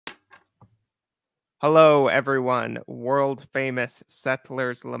Hello, everyone. World famous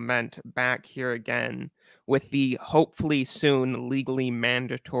Settlers Lament back here again with the hopefully soon legally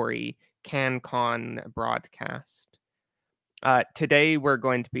mandatory CanCon broadcast. Today, we're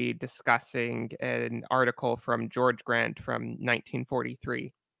going to be discussing an article from George Grant from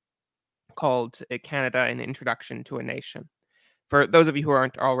 1943 called Canada, An Introduction to a Nation. For those of you who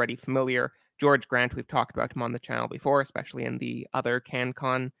aren't already familiar, George Grant, we've talked about him on the channel before, especially in the other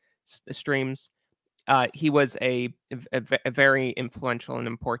CanCon streams. He was a very influential and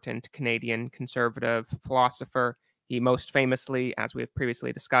important Canadian conservative philosopher. He most famously, as we have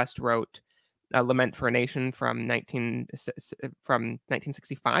previously discussed, wrote "Lament for a Nation" from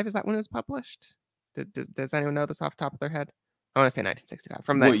 1965. Is that when it was published? Does anyone know this off the top of their head? I want to say 1965.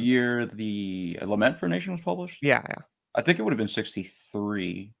 From What year the Lament for a Nation was published? Yeah. I think it would have been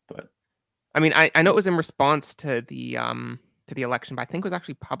 63, but I mean, I know it was in response to the election, but I think it was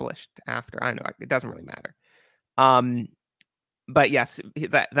actually published after. I know it doesn't really matter. But yes,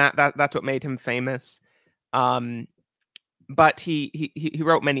 that's what made him famous. But he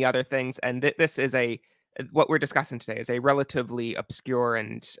wrote many other things, and this is what we're discussing today is a relatively obscure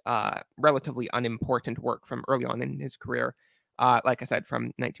and relatively unimportant work from early on in his career. Like I said,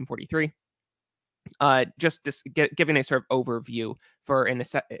 from 1943. Just giving a sort of overview for an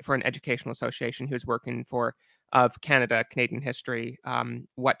educational association he was working for of Canadian history,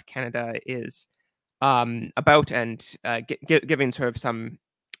 what Canada is about, and giving sort of some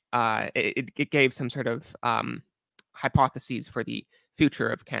it gave some sort of hypotheses for the future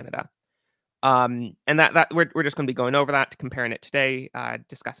of Canada. And that we're just going to be going over that, comparing it today,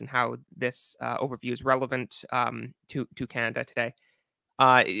 discussing how this overview is relevant to Canada today.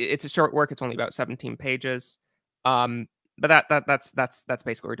 It's a short work. It's only about 17 pages. But that's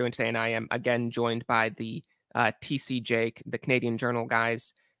basically what we're doing today. And I am again joined by the TCJ, the Canadian Journal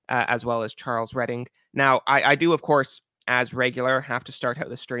guys, as well as Charles Redding. Now, I do, of course, as regular, have to start out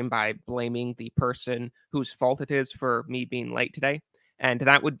the stream by blaming the person whose fault it is for me being late today. And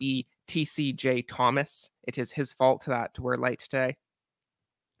that would be TCJ Thomas. It is his fault that we're late today.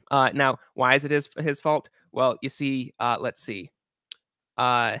 Now, why is it his fault? Well, you see, let's see.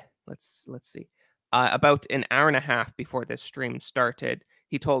 Let's see. About an hour and a half before this stream started,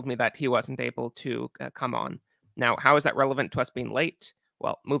 he told me that he wasn't able to come on. Now, how is that relevant to us being late?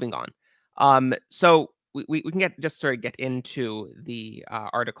 Well, moving on. So we can sort of get into the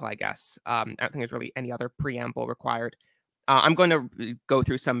article, I guess. I don't think there's really any other preamble required. I'm going to go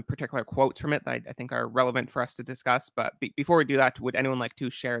through some particular quotes from it that I think are relevant for us to discuss. But before we do that, would anyone like to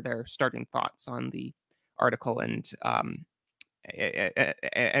share their starting thoughts on the article and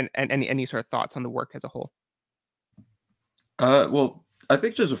any sort of thoughts on the work as a whole? Well, I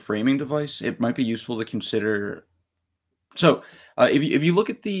think as a framing device, it might be useful to consider. So, if you look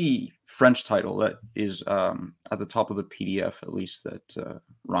at the French title that is at the top of the PDF, at least that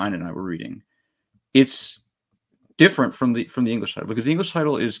Ryan and I were reading, it's different from the English title, because the English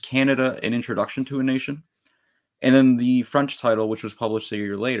title is Canada: An Introduction to a Nation, and then the French title, which was published a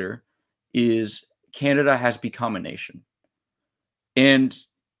year later, is Canada Has Become a Nation. And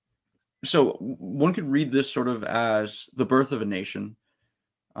so one could read this sort of as the birth of a nation,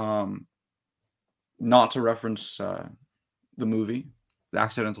 not to reference the movie, The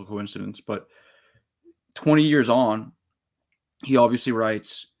Accidental Coincidence, but 20 years on, he obviously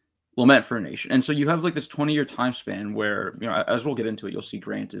writes Lament for a Nation. And so you have like this 20-year time span where, as we'll get into it, you'll see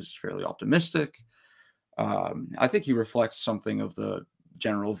Grant is fairly optimistic. I think he reflects something of the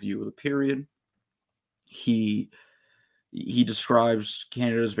general view of the period. He describes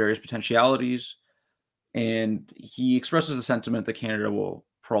Canada's various potentialities, and he expresses the sentiment that Canada will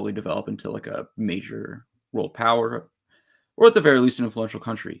probably develop into like a major world power, or at the very least an influential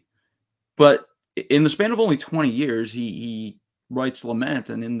country. But in the span of only 20 years, he writes Lament,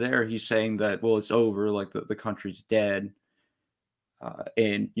 and in there he's saying that, well, it's over, like the country's dead.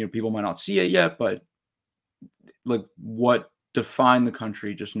 And, people might not see it yet, but like what defined the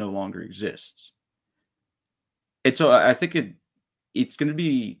country just no longer exists. And so I think it's going to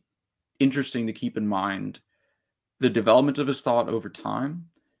be interesting to keep in mind the development of his thought over time,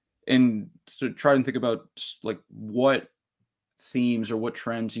 and to try and think about like what themes or what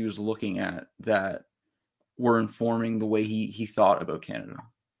trends he was looking at that were informing the way he thought about Canada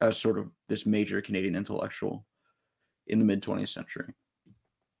as sort of this major Canadian intellectual in the mid-20th century.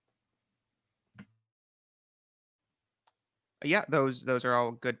 Yeah, those are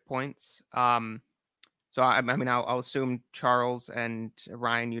all good points. So I mean, I'll assume Charles and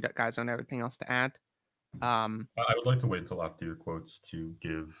Ryan, you guys don't have anything else to add. I would like to wait until after your quotes to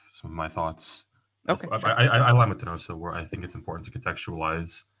give some of my thoughts. Okay, sure. I limit it also where I think it's important to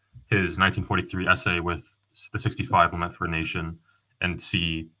contextualize his 1943 essay with the 65 Lament for a Nation and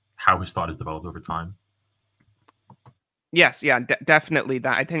see how his thought has developed over time? Yes, yeah, definitely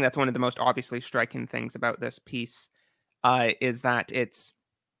that. I think that's one of the most obviously striking things about this piece, is that it's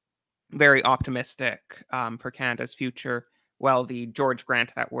very optimistic for Canada's future, while the George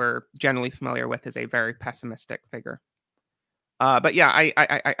Grant that we're generally familiar with is a very pessimistic figure. But yeah,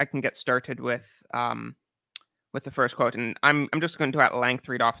 I can get started with the first quote, and I'm just going to at length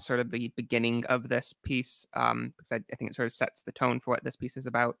read off sort of the beginning of this piece, because I think it sort of sets the tone for what this piece is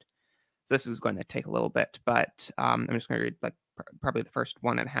about. So this is going to take a little bit, but I'm just going to read like probably the first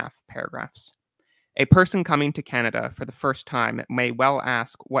 1.5 paragraphs. A person coming to Canada for the first time may well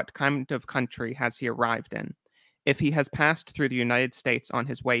ask what kind of country has he arrived in. If he has passed through the United States on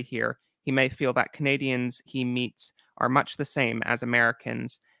his way here, he may feel that Canadians he meets are much the same as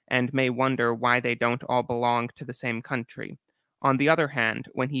Americans and may wonder why they don't all belong to the same country. On the other hand,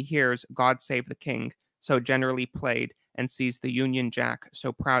 when he hears God Save the King so generally played and sees the Union Jack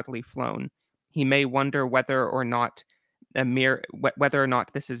so proudly flown, he may wonder whether or not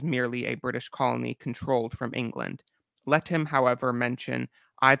this is merely a British colony controlled from England. Let him, however, mention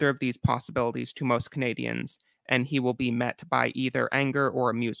either of these possibilities to most Canadians, and he will be met by either anger or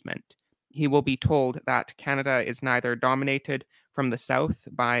amusement. He will be told that Canada is neither dominated from the south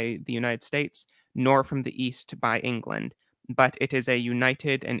by the United States nor from the east by England, but it is a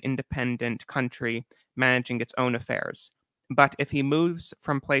united and independent country managing its own affairs. But if he moves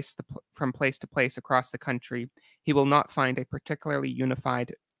from place to place across the country, he will not find a particularly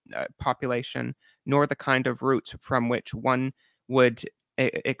unified population, nor the kind of roots from which one would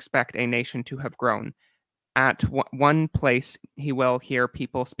expect a nation to have grown. At one place, he will hear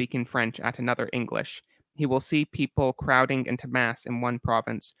people speaking French, at another English. He will see people crowding into mass in one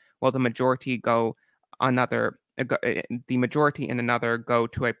province, while the majority in another go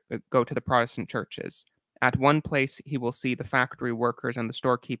to the Protestant churches. At one place, he will see the factory workers and the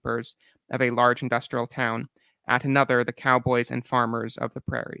storekeepers of a large industrial town. At another, the cowboys and farmers of the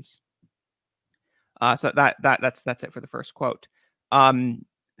prairies. So that's it for the first quote.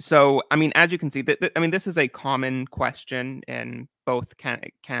 So, I mean, as you can see, this is a common question in both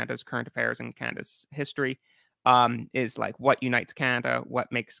Canada's current affairs and Canada's history. Is like, what unites Canada?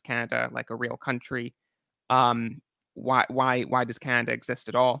 What makes Canada like a real country? Why does Canada exist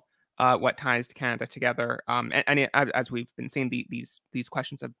at all? What ties Canada together? As we've been seeing, these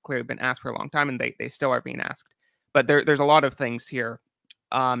questions have clearly been asked for a long time, and they still are being asked. But there's a lot of things here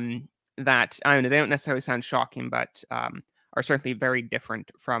that, I don't know, they don't necessarily sound shocking, but are certainly very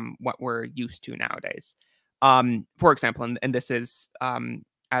different from what we're used to nowadays. For example, and this is,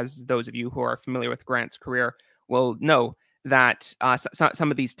 as those of you who are familiar with Grant's career will know, that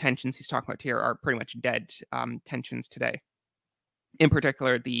some of these tensions he's talking about here are pretty much dead tensions today. In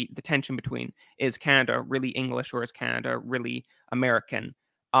particular, the tension between, is Canada really English or is Canada really American?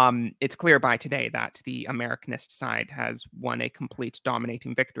 It's clear by today that the Americanist side has won a complete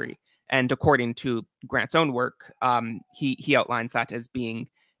dominating victory. And according to Grant's own work, he outlines that as being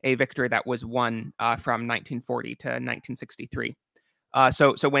a victory that was won from 1940 to 1963.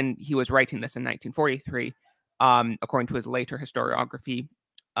 So when he was writing this in 1943, according to his later historiography,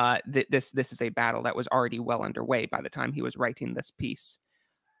 this is a battle that was already well underway by the time he was writing this piece.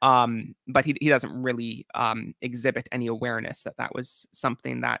 But he doesn't really exhibit any awareness that was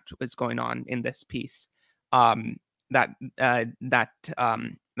something that was going on in this piece. That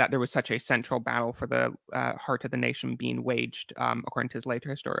there was such a central battle for the heart of the nation being waged, according to his later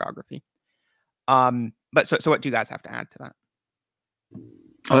historiography. But so what do you guys have to add to that?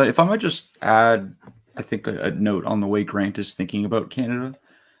 If I might just add, I think a note on the way Grant is thinking about Canada.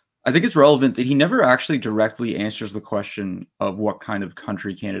 I think it's relevant that he never actually directly answers the question of what kind of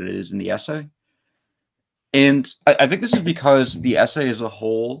country Canada is in the essay. And I think this is because the essay as a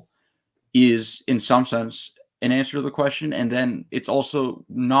whole is, in some sense, an answer to the question. And then it's also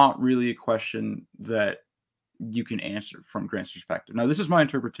not really a question that you can answer from Grant's perspective. Now, this is my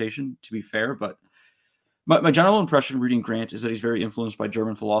interpretation, to be fair, but my general impression reading Grant is that he's very influenced by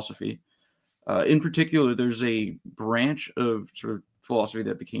German philosophy. In particular, there's a branch of sort of philosophy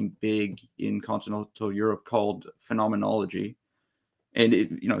that became big in continental Europe called phenomenology. And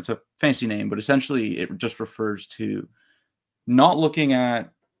it's a fancy name, but essentially it just refers to not looking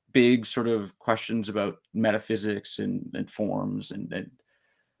at big sort of questions about metaphysics and forms and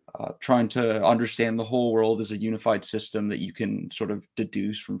trying to understand the whole world as a unified system that you can sort of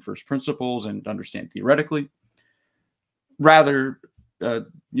deduce from first principles and understand theoretically. Rather,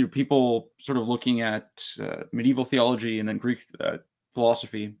 people sort of looking at medieval theology and then Greek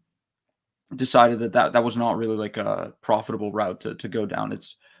philosophy decided that was not really like a profitable route to go down.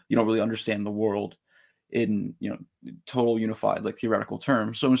 It's you don't really understand the world in, total unified, like, theoretical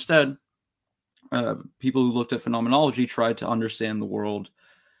terms. So instead, people who looked at phenomenology tried to understand the world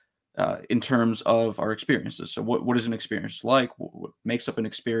in terms of our experiences. So what is an experience like? What makes up an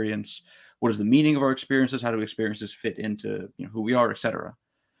experience? What is the meaning of our experiences? How do experiences fit into, who we are, etc.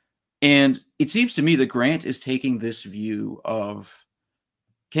 And it seems to me that Grant is taking this view of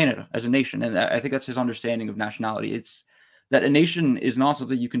Canada as a nation, and I think that's his understanding of nationality. It's that a nation is not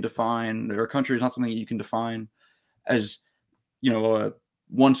something you can define, or a country is not something you can define as, a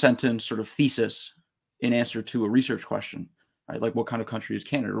one sentence sort of thesis in answer to a research question, right? Like, what kind of country is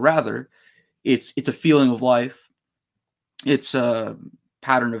Canada? Rather, it's a feeling of life. It's a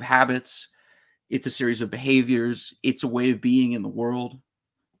pattern of habits. It's a series of behaviors. It's a way of being in the world,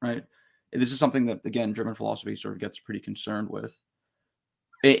 right? And this is something that, again, German philosophy sort of gets pretty concerned with.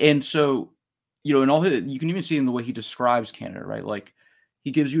 And so, in all his, you can even see in the way he describes Canada, right? Like,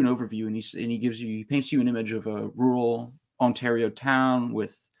 he gives you an overview, and he paints you an image of a rural Ontario town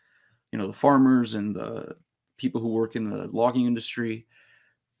with, the farmers and the people who work in the logging industry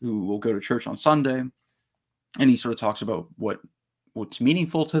who will go to church on Sunday. And he sort of talks about what's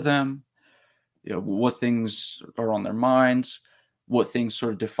meaningful to them, what things are on their minds, what things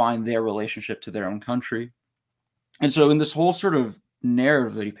sort of define their relationship to their own country. And so in this whole sort of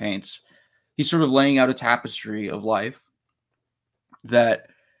narrative that he paints, he's sort of laying out a tapestry of life that,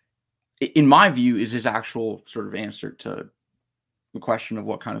 in my view, is his actual sort of answer to the question of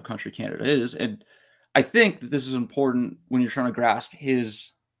what kind of country Canada is. And I think that this is important when you're trying to grasp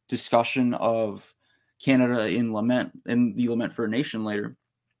his discussion of Canada in the Lament for a Nation later,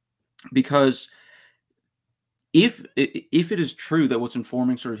 because if it is true that what's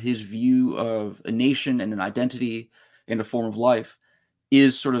informing sort of his view of a nation and an identity and a form of life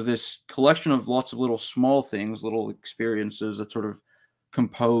is sort of this collection of lots of little small things, little experiences that sort of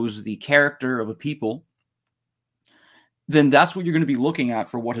compose the character of a people, then that's what you're going to be looking at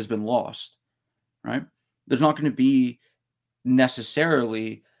for what has been lost, right? There's not going to be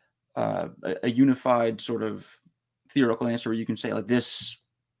necessarily a unified sort of theoretical answer where you can say, like, this,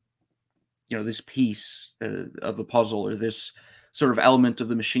 this piece of the puzzle, or this sort of element of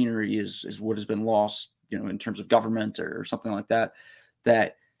the machinery is what has been lost, in terms of government or something like that,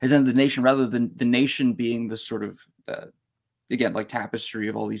 that has ended the nation, rather than the nation being this sort of, again, like, tapestry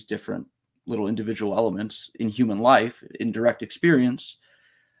of all these different little individual elements in human life, in direct experience,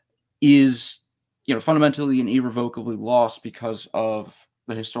 is, fundamentally and irrevocably lost because of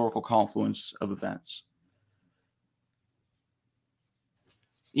the historical confluence of events.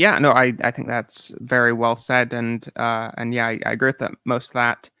 Yeah, no, I think that's very well said, and yeah, I agree with that, most of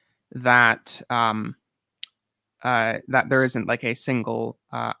that. That there isn't like a single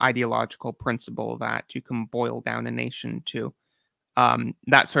ideological principle that you can boil down a nation to.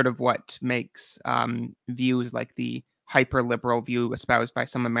 That's sort of what makes views like the hyper-liberal view espoused by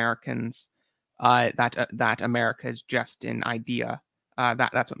some Americans, that America is just an idea.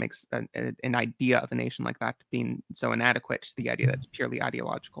 That's what makes an idea of a nation like that being so inadequate, the idea that's purely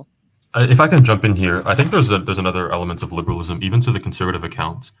ideological. If I can jump in here, I think there's another element of liberalism, even to the conservative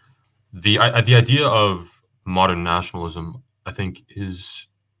account. The idea of modern nationalism, I think,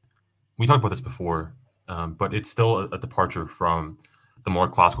 we talked about this before, but it's still a departure from the more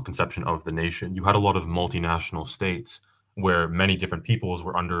classical conception of the nation. You had a lot of multinational states where many different peoples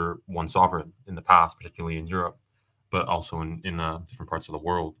were under one sovereign in the past, particularly in Europe, but also in different parts of the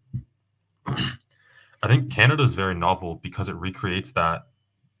world. I think Canada is very novel because it recreates that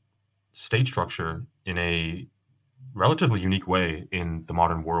state structure in a relatively unique way in the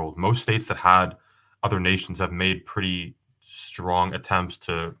modern world. Most states that had other nations have made pretty strong attempts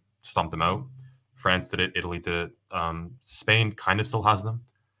to stomp them out. France did it, Italy did it, Spain kind of still has them,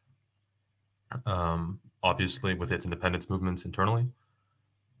 obviously with its independence movements internally.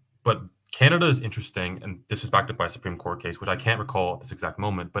 But Canada is interesting, and this is backed up by a Supreme Court case, which I can't recall at this exact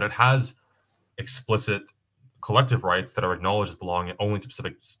moment, but it has explicit collective rights that are acknowledged as belonging only to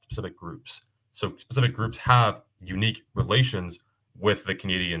specific groups. So specific groups have unique relations with the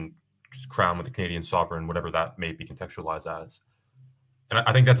Canadian crown, with the Canadian sovereign, whatever that may be contextualized as. And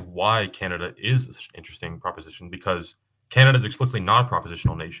I think that's why Canada is an interesting proposition, because Canada is explicitly not a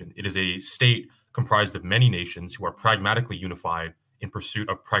propositional nation. It is a state comprised of many nations who are pragmatically unified in pursuit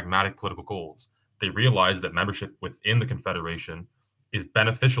of pragmatic political goals. They realize that membership within the Confederation is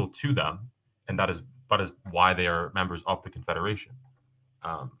beneficial to them, and that is why they are members of the Confederation.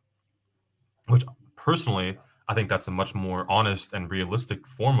 Which personally, I think that's a much more honest and realistic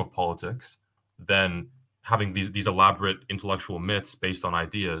form of politics than having these elaborate intellectual myths based on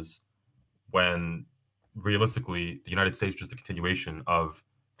ideas, when realistically the United States is just a continuation of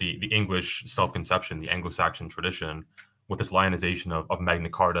the English self-conception, the Anglo-Saxon tradition, with this lionization of Magna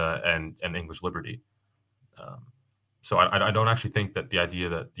Carta and English liberty. So I don't actually think that the idea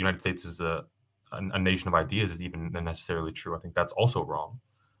that the United States is a nation of ideas is even necessarily true. I think that's also wrong.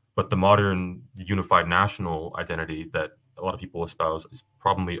 But the modern unified national identity that a lot of people espouse is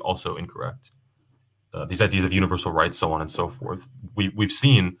probably also incorrect. These ideas of universal rights, so on and so forth. We've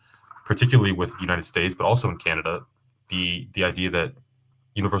seen, particularly with the United States, but also in Canada, the idea that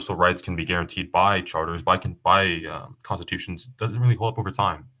universal rights can be guaranteed by charters, by constitutions, doesn't really hold up over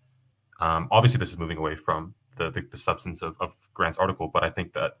time. Obviously, this is moving away from the substance of Grant's article, but I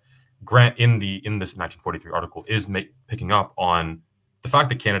think that Grant in this 1943 article is picking up on the fact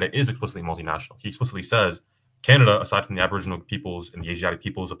that Canada is explicitly multinational. He explicitly says Canada, aside from the Aboriginal peoples and the Asiatic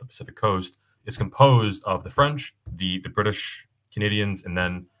peoples of the Pacific Coast, is composed of the French, the British Canadians, and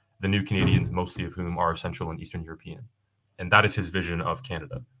then the new Canadians, mostly of whom are Central and Eastern European. And that is his vision of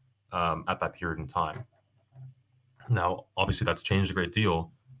Canada at that period in time. Now, obviously, that's changed a great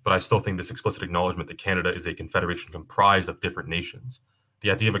deal, but I still think this explicit acknowledgement that Canada is a confederation comprised of different nations. The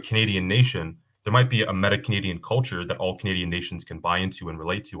idea of a Canadian nation, there might be a meta-Canadian culture that all Canadian nations can buy into and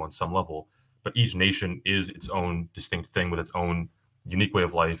relate to on some level, but each nation is its own distinct thing with its own unique way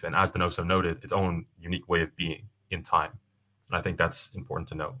of life, and as Denoso noted, its own unique way of being in time. And I think that's important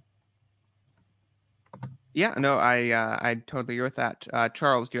to know. Yeah, no, I totally agree with that.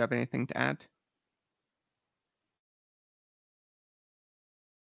 Charles, do you have anything to add?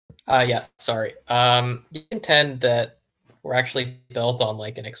 Yeah, sorry. You contend that we're actually built on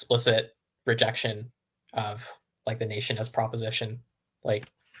like an explicit rejection of like the nation as proposition, like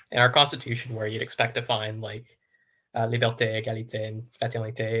in our constitution, where you'd expect to find like liberté, égalité, and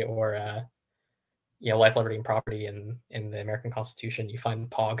fraternité, or life, liberty, and property in the American Constitution. You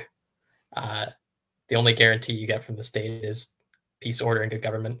find POG. The only guarantee you get from the state is peace, order, and good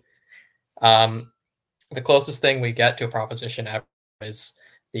government. The closest thing we get to a proposition ever is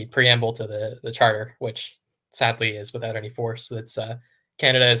the preamble to the charter, which sadly is without any force. That's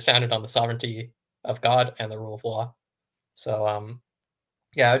Canada is founded on the sovereignty of God and the rule of law. So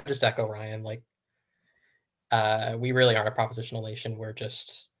yeah, I would just echo Ryan. Like we really aren't a propositional nation. We're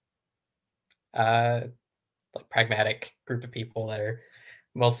just like pragmatic group of people that are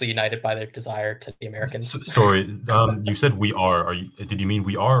mostly united by their desire to be Americans. Sorry, you said we are. Did you mean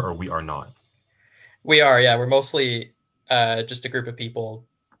we are or we are not? We are, yeah. We're mostly just a group of people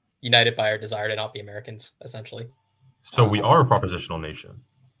united by our desire to not be Americans, essentially. So we are a propositional nation.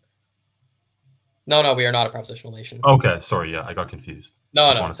 No, we are not a propositional nation. Okay, sorry, yeah, I got confused.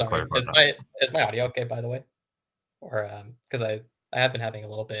 No, sorry. Is my audio okay, by the way? Or because I have been having a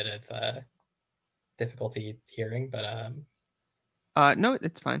little bit of difficulty hearing, but no,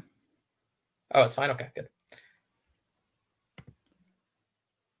 it's fine. Oh, it's fine. Okay, good.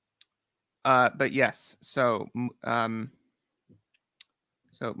 But yes, so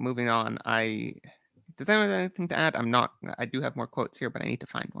moving on, does anyone have anything to add? I do have more quotes here, but I need to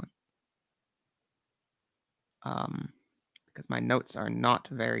find one. Because my notes are not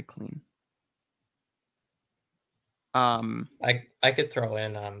very clean. I could throw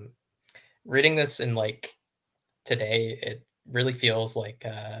in reading this in like today, it really feels like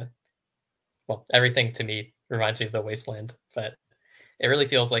well, everything to me reminds me of The Wasteland, but it really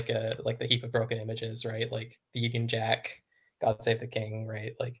feels like the heap of broken images, right? Like the Union Jack, God Save the King,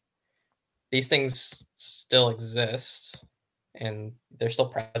 right? Like these things still exist and they're still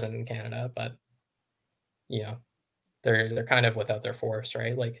present in Canada, but they're kind of without their force,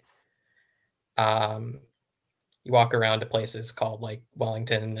 right? Like you walk around to places called like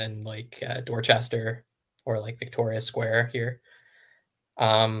Wellington and like Dorchester or like Victoria Square here,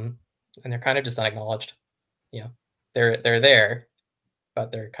 and they're kind of just unacknowledged. They're there,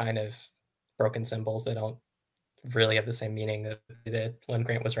 but they're kind of broken symbols that don't really have the same meaning that they did when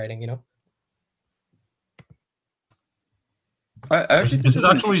Grant was writing. This is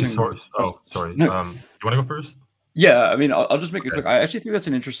actually sorry. Oh, sorry. No. You want to go first? Yeah, I mean, I'll just make it quick. I actually think that's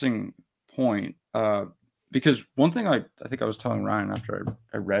an interesting point because one thing I think I was telling Ryan after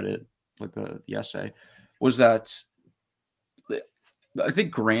I read it, like the essay, was that I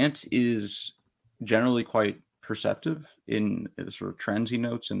think Grant is generally quite perceptive in the sort of trends he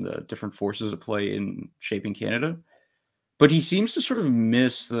notes and the different forces at play in shaping Canada, but he seems to sort of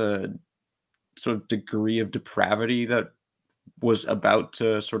miss the sort of degree of depravity that was about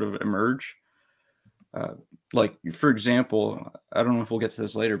to sort of emerge. Like, for example, I don't know if we'll get to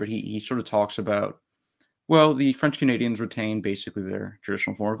this later, but he sort of talks about, well, the French Canadians retain basically their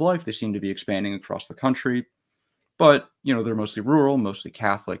traditional form of life. They seem to be expanding across the country, but, they're mostly rural, mostly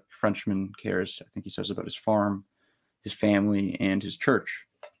Catholic. Frenchman cares, I think he says, about his farm, his family, and his church.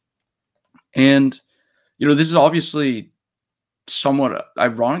 And, this is obviously somewhat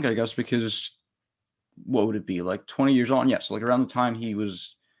ironic, I guess, because what would it be, like 20 years on? Yes, like around the time he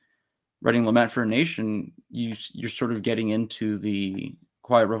was writing Lament for a Nation, you're sort of getting into the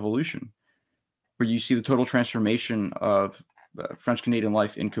Quiet Revolution, where you see the total transformation of French Canadian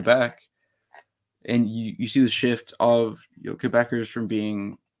life in Quebec, and you see the shift of Quebecers from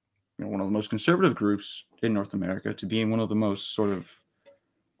being one of the most conservative groups in North America to being one of the most sort of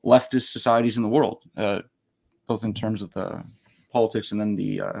leftist societies in the world, both in terms of the politics and then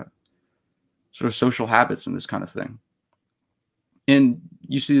the sort of social habits and this kind of thing. And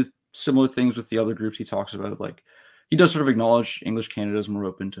you see similar things with the other groups he talks about. Like, he does sort of acknowledge English Canada is more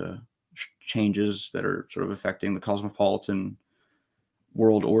open to changes that are sort of affecting the cosmopolitan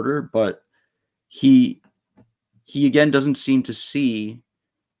world order, but he again doesn't seem to see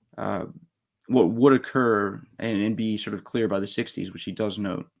what would occur and be sort of clear by the 60s, which he does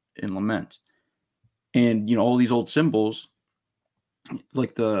note in Lament. And all these old symbols,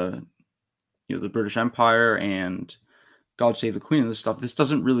 like the British Empire and God Save the Queen and this stuff, this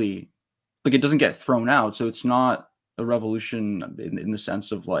doesn't really, like, it doesn't get thrown out. So it's not a revolution in the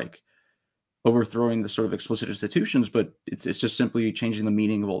sense of like overthrowing the sort of explicit institutions, but it's just simply changing the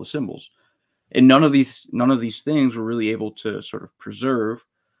meaning of all the symbols. And none of these things were really able to sort of preserve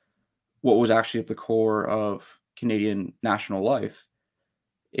what was actually at the core of Canadian national life.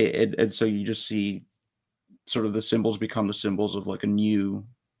 And so you just see sort of the symbols become the symbols of like a new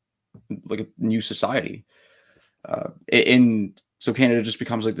society. And so Canada just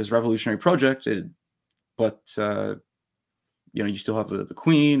becomes like this revolutionary project. But you still have the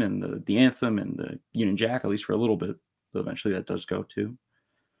Queen and the anthem and the Union Jack, at least for a little bit. But eventually that does go too,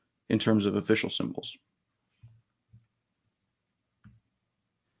 in terms of official symbols.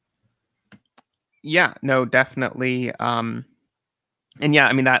 Yeah, no, definitely. And yeah,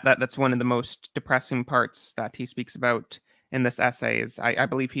 I mean that's one of the most depressing parts that he speaks about in this essay. Is I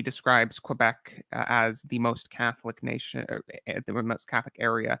believe he describes Quebec as the most Catholic nation, or the most Catholic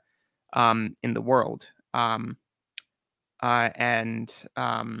area in the world. And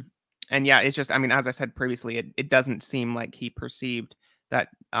yeah, it's just, I mean, as I said previously, it doesn't seem like he perceived that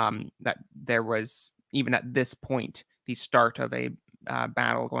that there was, even at this point, the start of a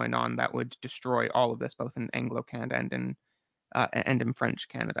battle going on that would destroy all of this, both in Anglo-Canada and in French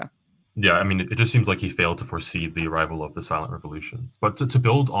Canada. Yeah, I mean, it just seems like he failed to foresee the arrival of the silent revolution. But to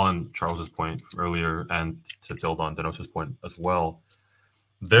build on Charles's point from earlier, and to build on Denos's point as well,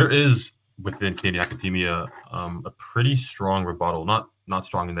 there is within Canadian academia a pretty strong rebuttal. Not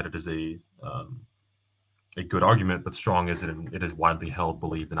strong in that it is a good argument, but strong as it is widely held,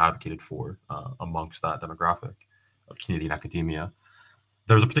 believed, and advocated for amongst that demographic of Canadian academia.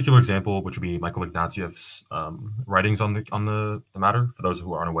 There's a particular example, which would be Michael Ignatieff's writings on the matter. For those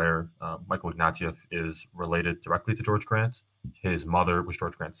who are unaware, Michael Ignatieff is related directly to George Grant. His mother was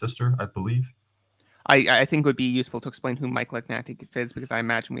George Grant's sister, I believe. I think it would be useful to explain who Michael Ignatieff is, because I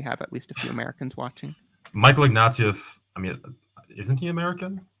imagine we have at least a few Americans watching. Michael Ignatieff, I mean, isn't he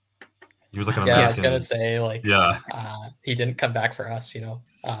American? He was like an American. Yeah, I was gonna say, like, yeah, he didn't come back for us,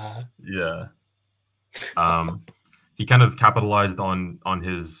 Yeah. He kind of capitalized on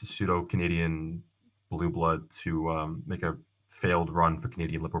his pseudo-Canadian blue blood to make a failed run for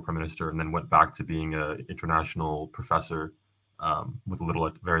Canadian Liberal Prime Minister, and then went back to being an international professor with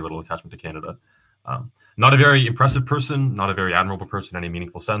very little attachment to Canada. Not a very impressive person, not a very admirable person in any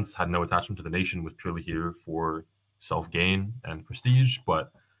meaningful sense, had no attachment to the nation, was purely here for self-gain and prestige,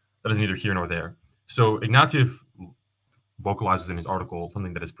 but that is neither here nor there. So Ignatieff vocalizes in his article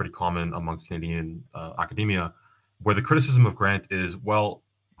something that is pretty common amongst Canadian academia, where the criticism of Grant is, well,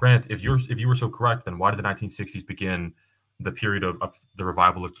 Grant, if you were so correct, then why did the 1960s begin the period of the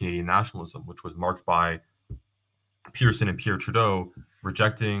revival of Canadian nationalism, which was marked by Pearson and Pierre Trudeau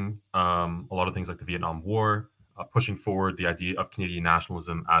rejecting a lot of things like the Vietnam War, pushing forward the idea of Canadian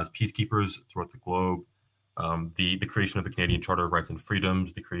nationalism as peacekeepers throughout the globe, the creation of the Canadian Charter of Rights and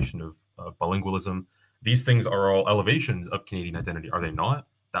Freedoms, the creation of bilingualism. These things are all elevations of Canadian identity, are they not?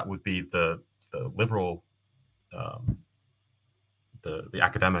 That would be the liberal, the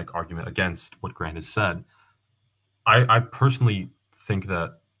academic argument against what Grant has said. I personally think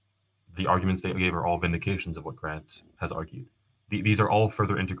that the arguments they gave are all vindications of what Grant has argued. These are all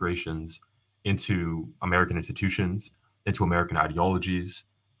further integrations into American institutions, into American ideologies,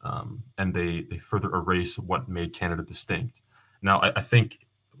 and they further erase what made Canada distinct. Now, I think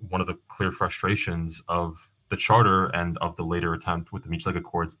one of the clear frustrations of the Charter and of the later attempt with the Meech-Leg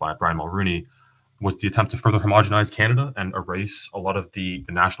Accords by Brian Mulroney was the attempt to further homogenize Canada and erase a lot of the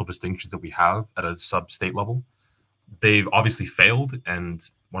national distinctions that we have at a sub-state level. They've obviously failed, and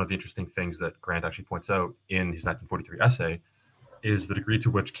one of the interesting things that Grant actually points out in his 1943 essay is the degree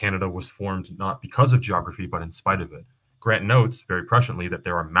to which Canada was formed not because of geography, but in spite of it. Grant notes very presciently that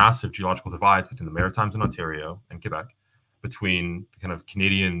there are massive geological divides between the Maritimes in Ontario and Quebec, between the kind of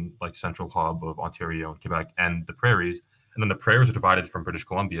Canadian like central hub of Ontario and Quebec and the prairies. And then the prairies are divided from British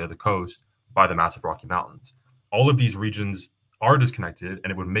Columbia, the coast, by the massive Rocky Mountains. All of these regions are disconnected,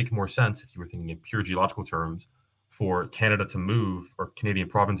 and it would make more sense if you were thinking in pure geological terms for Canada to move, or Canadian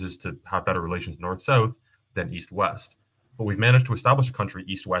provinces to have better relations north-south than east-west. But we've managed to establish a country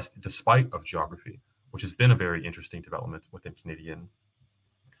east-west despite of geography, which has been a very interesting development within Canadian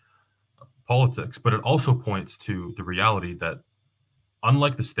politics. But it also points to the reality that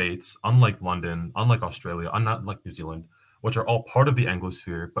unlike the States, unlike London, unlike Australia, unlike New Zealand, which are all part of the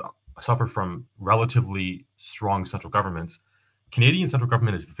Anglosphere but suffer from relatively strong central governments, Canadian central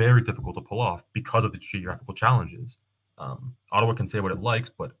government is very difficult to pull off because of the geographical challenges. Ottawa can say what it likes,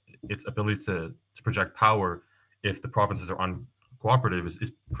 but its ability to project power if the provinces are uncooperative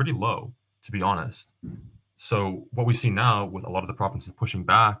is pretty low, to be honest. So what we see now with a lot of the provinces pushing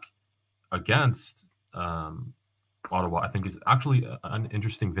back against Ottawa, I think is actually an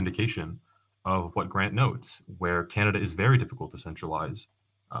interesting vindication of what Grant notes, where Canada is very difficult to centralize.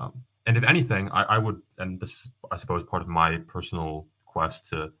 And if anything, I would, and this is, I suppose, part of my personal quest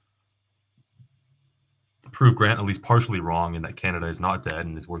to prove Grant at least partially wrong in that Canada is not dead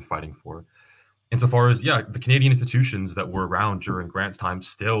and is worth fighting for. Insofar as, yeah, the Canadian institutions that were around during Grant's time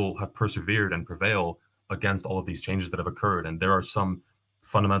still have persevered and prevail against all of these changes that have occurred. And there are some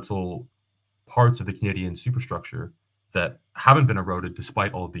fundamental parts of the Canadian superstructure that haven't been eroded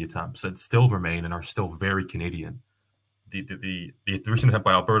despite all of the attempts, that still remain and are still very Canadian. The recent attempt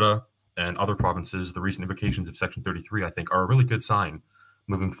by Alberta and other provinces, the recent invocations of Section 33, I think, are a really good sign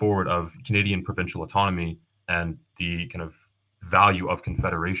moving forward of Canadian provincial autonomy and the kind of value of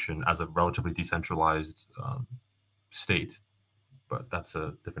confederation as a relatively decentralized state. But that's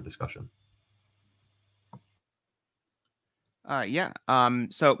a different discussion. Yeah.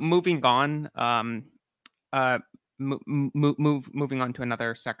 So moving on, moving on to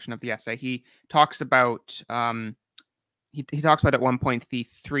another section of the essay, he talks about he talks about at one point the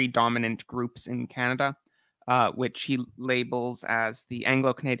three dominant groups in Canada, which he labels as the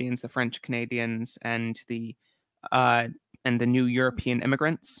Anglo-Canadians, the French Canadians, and the new European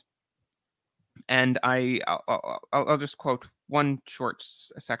immigrants. And I'll just quote one short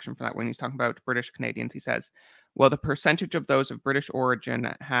section from that when he's talking about British Canadians. He says, "Well, the percentage of those of British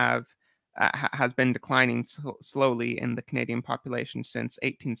origin has been declining slowly in the Canadian population since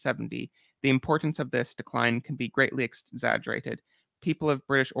 1870. The importance of this decline can be greatly exaggerated. People of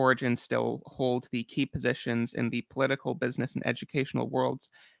British origin still hold the key positions in the political, business, and educational worlds,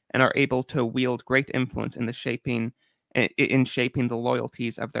 and are able to wield great influence in shaping the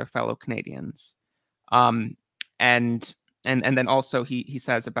loyalties of their fellow Canadians." And then also he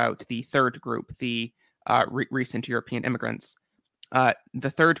says about the third group, the recent European immigrants.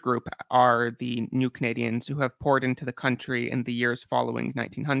 The third group are the new Canadians who have poured into the country in the years following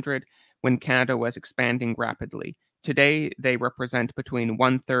 1900, when Canada was expanding rapidly. Today, they represent between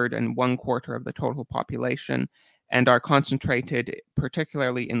 1/3 and 1/4 of the total population, and are concentrated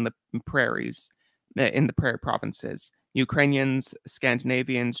particularly in the prairies, in the prairie provinces. Ukrainians,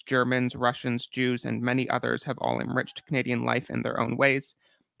 Scandinavians, Germans, Russians, Jews, and many others have all enriched Canadian life in their own ways.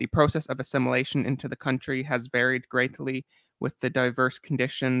 The process of assimilation into the country has varied greatly with the diverse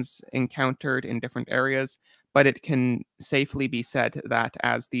conditions encountered in different areas, but it can safely be said that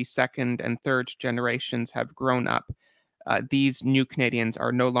as the second and third generations have grown up, these new Canadians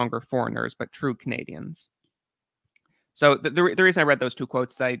are no longer foreigners, but true Canadians. So the reason I read those two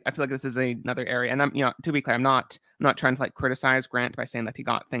quotes, I feel like this is another area, and I'm, to be clear, I'm not trying to like criticize Grant by saying that he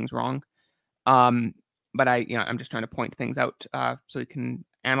got things wrong, but I'm just trying to point things out so we can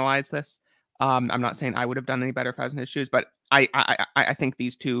analyze this. I'm not saying I would have done any better if I was in his shoes, but I think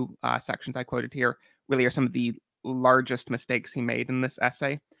these two sections I quoted here really are some of the largest mistakes he made in this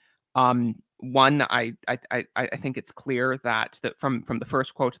essay. One, I think it's clear that from the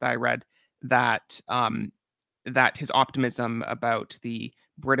first quote that I read that his optimism about the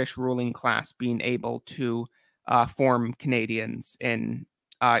British ruling class being able to form Canadians to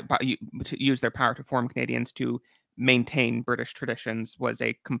use their power to form Canadians to maintain British traditions was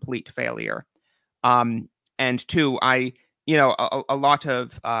a complete failure. And two, a lot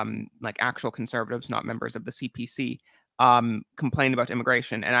of like actual conservatives, not members of the CPC, complain about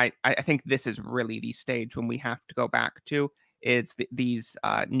immigration, and I think this is really the stage when we have to go back to is these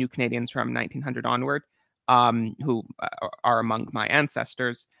new Canadians from 1900 onward, who are among my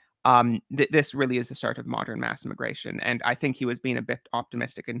ancestors. This really is the start of modern mass immigration, and I think he was being a bit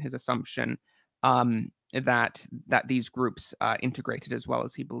optimistic in his assumption that these groups integrated as well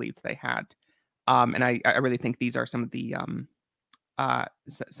as he believed they had. And I really think these are some of the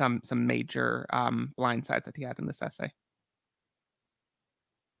some major blind sides that he had in this essay.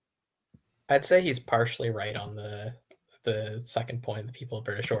 I'd say he's partially right on the second point, the people of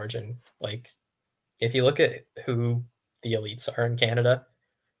British origin. Like, if you look at who the elites are in Canada,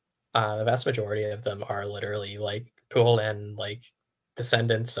 the vast majority of them are literally like pool and like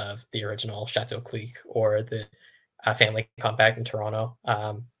descendants of the original Chateau Clique or the family compact in Toronto,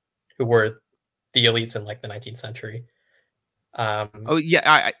 who were the elites in like the 19th century. Oh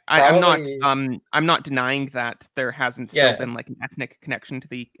yeah, I'm not denying that there hasn't still been like an ethnic connection to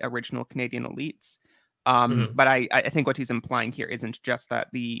the original Canadian elites. But I think what he's implying here isn't just that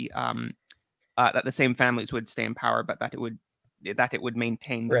the same families would stay in power, but that it would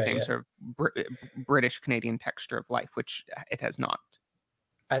maintain the same sort of British Canadian texture of life, which it has not.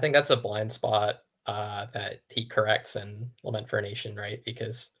 I think that's a blind spot that he corrects in Lament for a Nation, right?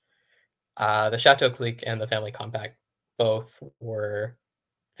 Because the Chateau Clique and the Family Compact both were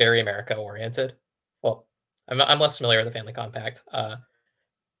very America oriented. Well, I'm less familiar with the Family Compact.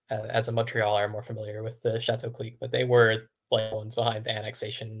 As a Montrealer, I'm more familiar with the Chateau Clique, but they were like ones behind the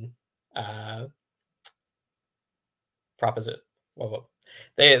annexation proposition. Well,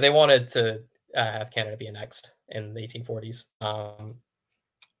 they wanted to have Canada be annexed in the 1840s.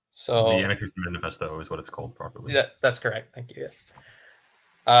 So the Annexation Manifesto is what it's called properly. Yeah, that's correct. Thank you.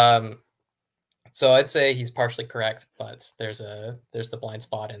 Yeah. So I'd say he's partially correct, but there's the blind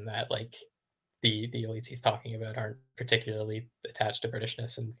spot in that like the elites he's talking about aren't particularly attached to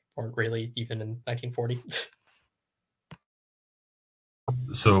Britishness and weren't really even in 1940.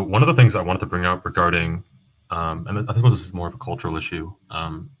 So one of the things I wanted to bring up regarding, and I think this is more of a cultural issue,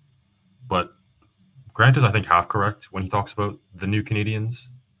 but Grant is, I think, half correct when he talks about the new Canadians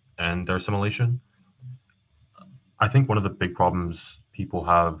and their assimilation. I think one of the big problems people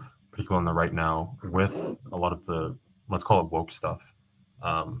have, particularly on the right now, with a lot of the, let's call it woke stuff,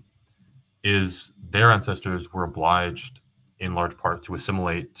 is their ancestors were obliged in large part to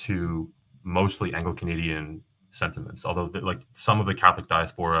assimilate to mostly Anglo-Canadian sentiments, although like some of the Catholic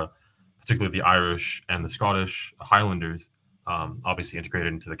diaspora, particularly the Irish and the Scottish Highlanders, obviously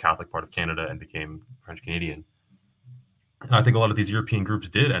integrated into the Catholic part of Canada and became French Canadian. And I think a lot of these European groups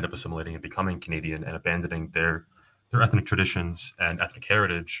did end up assimilating and becoming Canadian and abandoning their ethnic traditions and ethnic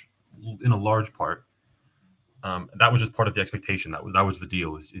heritage in a large part. That was just part of the expectation. That was the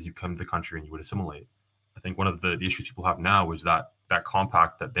deal, is you come to the country and you would assimilate. I think one of the issues people have now is that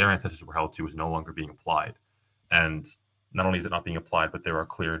compact that their ancestors were held to is no longer being applied. And not only is it not being applied, but there are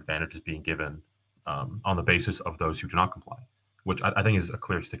clear advantages being given on the basis of those who do not comply, which I think is a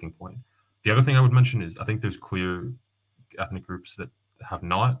clear sticking point. The other thing I would mention is I think there's clear ethnic groups that have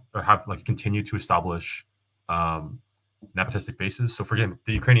not, or have like continued to establish nepotistic bases. So for example,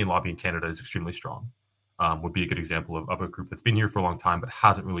 the Ukrainian lobby in Canada is extremely strong. Would be a good example of a group that's been here for a long time but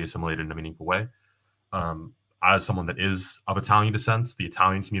hasn't really assimilated in a meaningful way. As someone that is of Italian descent, the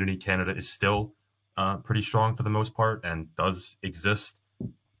Italian community in Canada is still pretty strong for the most part and does exist.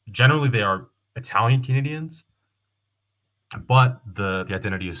 Generally, they are Italian Canadians, but the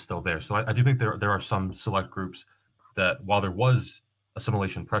identity is still there. So I do think there are some select groups that, while there was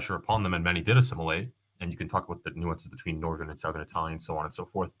assimilation pressure upon them and many did assimilate, and you can talk about the nuances between Northern and Southern Italian, so on and so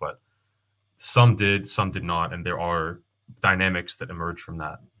forth, but some did not, and there are dynamics that emerge from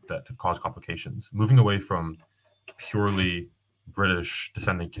that have caused complications. Moving away from purely British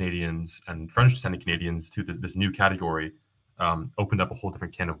descending Canadians and French descending Canadians to this new category opened up a whole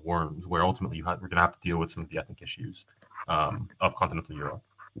different can of worms, where ultimately we're going to have to deal with some of the ethnic issues of continental Europe.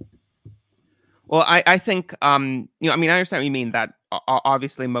 Well, I think I mean, I understand what you mean, that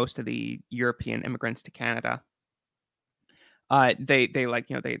obviously most of the European immigrants to Canada, they like,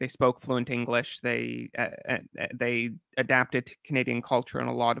 they spoke fluent English. They adapted to Canadian culture in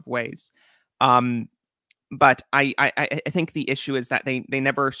a lot of ways. But I think the issue is that they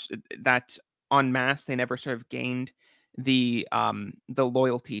never, that en masse, they never sort of gained the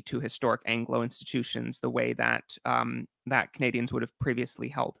loyalty to historic Anglo institutions the way that that Canadians would have previously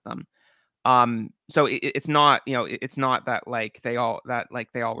held them. So it's not, it's not that they all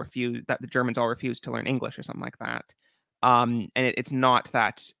refuse, that the Germans all refused to learn English or something like that. And it's not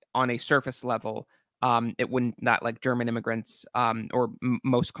that on a surface level, it wouldn't, that like German immigrants or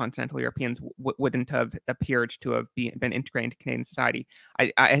most continental Europeans wouldn't have appeared to have been integrated into Canadian society.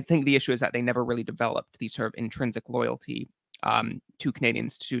 I think the issue is that they never really developed the sort of intrinsic loyalty to Canadian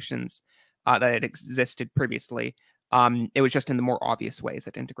institutions that had existed previously. It was just in the more obvious ways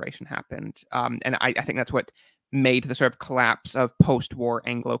that integration happened. And I think that's what made the sort of collapse of post-war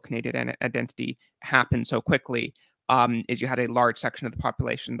Anglo-Canadian identity happen so quickly, is you had a large section of the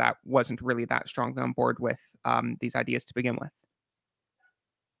population that wasn't really that strongly on board with these ideas to begin with.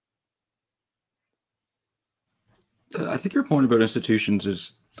 I think your point about institutions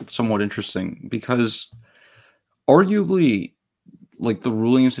is somewhat interesting because arguably, like the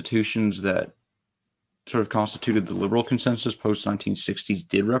ruling institutions that sort of constituted the liberal consensus post 1960s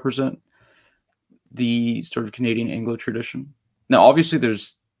did represent the sort of Canadian Anglo tradition. Now, obviously,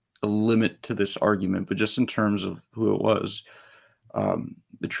 there's a limit to this argument, but just in terms of who it was,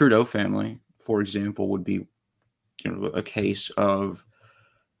 the Trudeau family, for example, would be a case of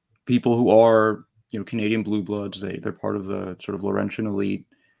people who are Canadian blue bloods. They're part of the sort of Laurentian elite.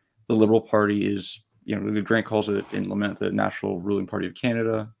 The Liberal Party is, Grant calls it in Lament the natural ruling party of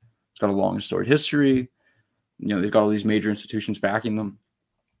Canada. It's got a long and storied history. They've got all these major institutions backing them.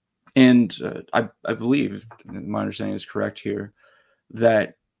 And I believe, my understanding is correct here,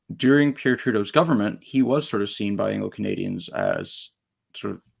 that during Pierre Trudeau's government, he was sort of seen by Anglo-Canadians as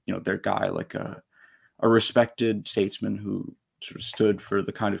sort of, their guy, like a respected statesman who sort of stood for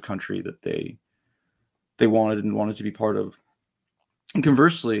the kind of country that they wanted to be part of. And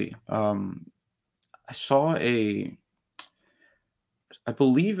conversely, I saw I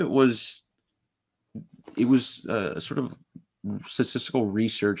believe it was sort of statistical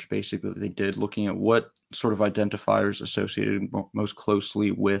research basically that they did looking at what sort of identifiers associated most closely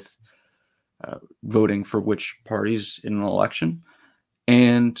with voting for which parties in an election.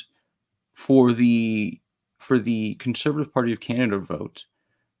 And for the Conservative Party of Canada vote,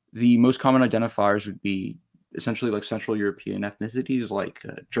 the most common identifiers would be essentially like Central European ethnicities like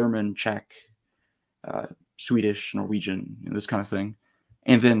German, Czech, Swedish, Norwegian, this kind of thing.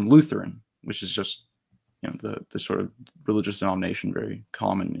 And then Lutheran, which is just the sort of religious denomination very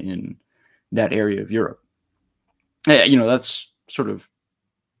common in that area of Europe. That's sort of,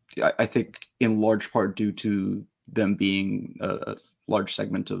 I think, in large part due to them being a large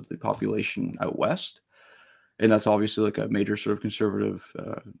segment of the population out west. And that's obviously like a major sort of conservative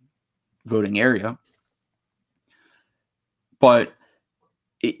voting area. But,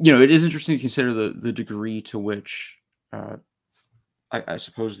 it is interesting to consider the degree to which I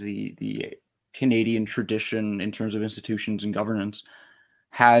suppose the Canadian tradition in terms of institutions and governance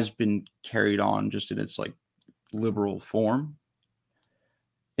has been carried on just in its like liberal form.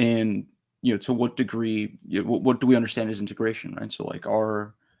 And, to what degree, what do we understand as integration, right? So like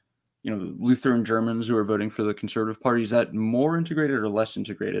are, Lutheran Germans who are voting for the Conservative Party, is that more integrated or less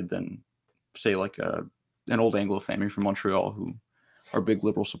integrated than, say, like an old Anglo family from Montreal who are big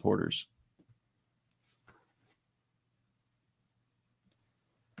liberal supporters?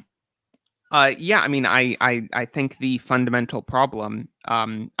 Yeah, I mean, I think the fundamental problem,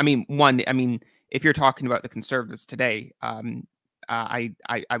 if you're talking about the Conservatives today, I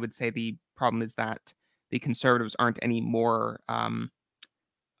would say the problem is that the Conservatives aren't any more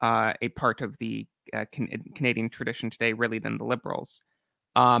a part of the Canadian tradition today, really, than the Liberals.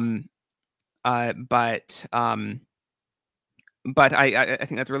 But I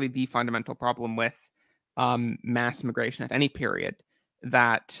think that's really the fundamental problem with mass immigration at any period,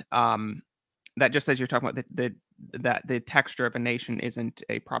 that that just as you're talking about that the texture of a nation isn't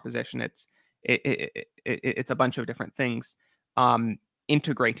a proposition. It's a bunch of different things.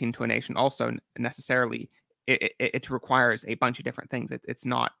 Integrating to a nation also necessarily it requires a bunch of different things. It's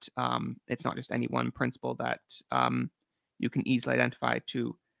not just any one principle that you can easily identify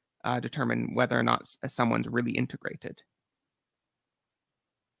to determine whether or not someone's really integrated.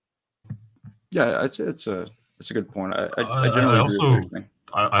 Yeah, it's a good point. I generally agree with everything.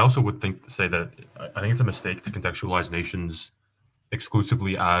 I also would say that I think it's a mistake to contextualize nations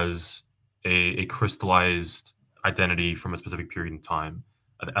exclusively as a crystallized identity from a specific period in time.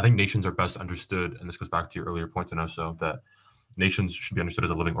 I think nations are best understood, and this goes back to your earlier point, Inoso, that nations should be understood as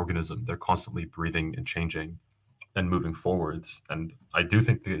a living organism. They're constantly breathing and changing and moving forwards. And I do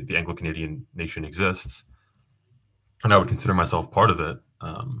think the Anglo-Canadian nation exists, and I would consider myself part of it.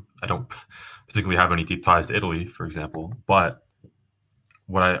 I don't particularly have any deep ties to Italy, for example, but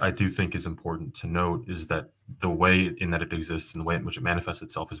what I do think is important to note is that the way in that it exists and the way in which it manifests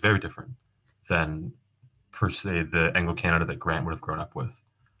itself is very different than, per se, the Anglo-Canada that Grant would have grown up with.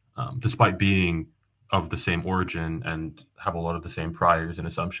 Despite being of the same origin and have a lot of the same priors and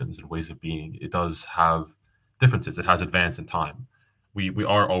assumptions and ways of being, it does have differences. It has advanced in time. We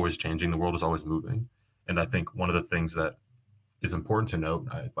are always changing. The world is always moving. And I think one of the things that is important to note,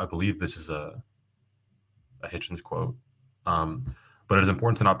 I believe this is a Hitchens quote, but But it is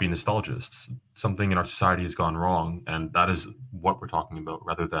important to not be nostalgists. Something in our society has gone wrong, and that is what we're talking about,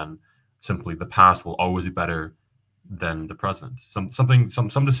 rather than simply the past will always be better than the present. Some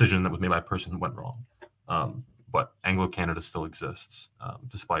decision that was made by a person went wrong. But Anglo-Canada still exists,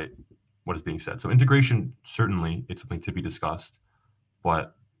 despite what is being said. So integration, certainly, it's something to be discussed,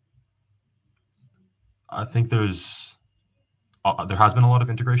 but I think there has been a lot of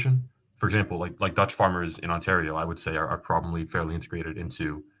integration. For example, like Dutch farmers in Ontario, I would say are probably fairly integrated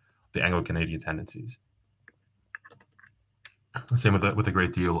into the Anglo-Canadian tendencies. Same with a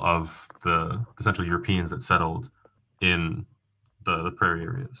great deal of the Central Europeans that settled in the prairie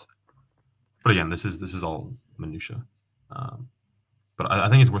areas. But again, this is all minutia. But I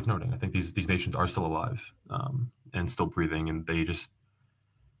think it's worth noting. I think these nations are still alive and still breathing, and they just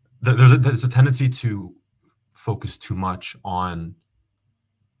there's a tendency to focus too much on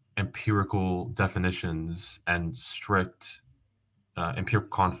empirical definitions and strict empirical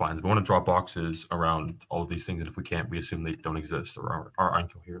confines. We want to draw boxes around all of these things, and if we can't, we assume they don't exist or are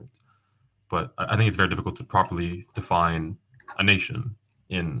incoherent. But I think it's very difficult to properly define a nation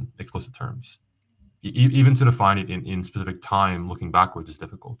in explicit terms. Even to define it in specific time, looking backwards is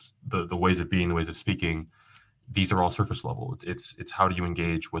difficult. The ways of being, the ways of speaking, these are all surface level. It's how do you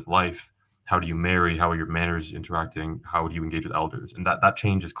engage with life? How do you marry? How are your manners interacting? How do you engage with elders? And that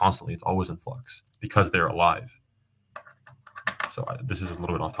changes constantly. It's always in flux because they're alive. So this is a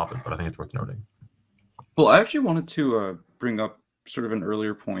little bit off topic, but I think it's worth noting. Well, I actually wanted to bring up sort of an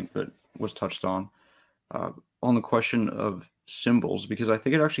earlier point that was touched on the question of symbols, because I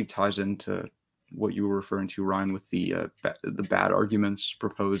think it actually ties into what you were referring to, Ryan, with the bad arguments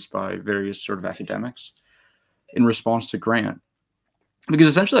proposed by various sort of academics in response to Grant. Because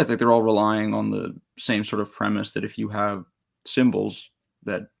essentially, I think they're all relying on the same sort of premise that if you have symbols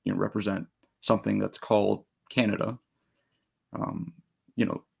that represent something that's called Canada,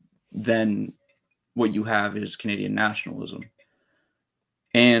 then what you have is Canadian nationalism.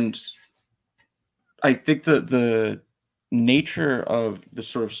 And I think that the nature of this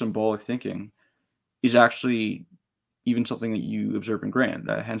sort of symbolic thinking is actually even something that you observe in Grant.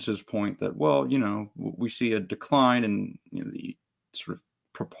 Hence his point that, well, we see a decline in the sort of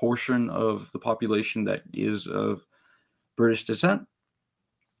proportion of the population that is of British descent,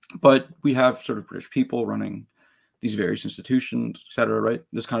 but we have sort of British people running these various institutions, etc. Right?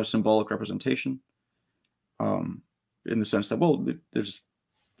 This kind of symbolic representation, in the sense that, well, there's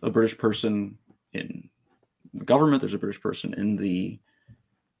a British person in the government, there's a British person in the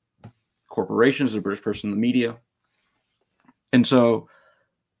corporations, there's a British person in the media, and so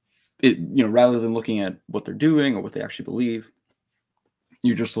rather than looking at what they're doing or what they actually believe,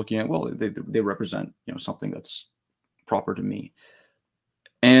 you're just looking at, well, they represent something that's proper to me.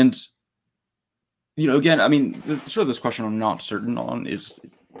 And again, I mean, sort of this question I'm not certain on is,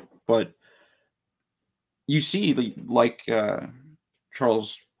 but you see, like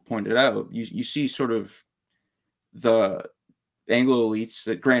Charles pointed out, you see sort of the Anglo elites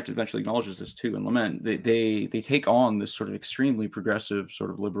that Grant eventually acknowledges this too in Lament. They take on this sort of extremely progressive,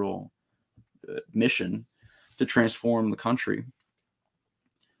 sort of liberal mission to transform the country,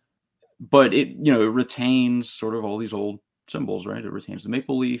 but it retains sort of all these old symbols, right? It retains the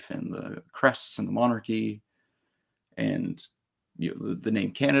maple leaf and the crests and the monarchy, and the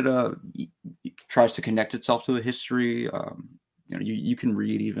name Canada. It tries to connect itself to the history. You can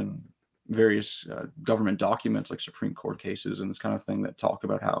read even various government documents like Supreme Court cases and this kind of thing that talk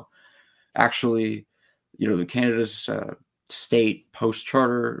about how actually Canada's state post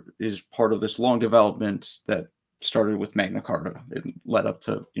charter is part of this long development that started with Magna Carta. It led up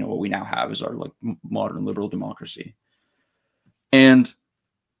to what we now have is our like modern liberal democracy. And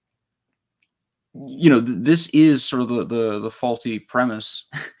this is sort of the faulty premise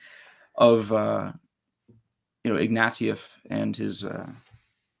of Ignatieff and his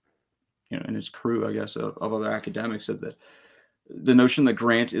and his crew, I guess, of other academics, that the notion that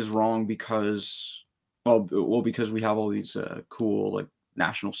Grant is wrong because because we have all these cool like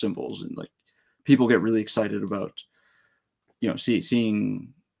national symbols, and like people get really excited about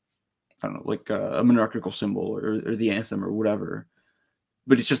seeing, I don't know, like a monarchical symbol or the anthem or whatever,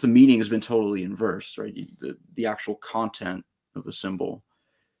 but it's just the meaning has been totally inverse, right? The actual content of the symbol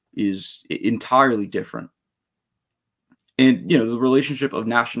is entirely different. And the relationship of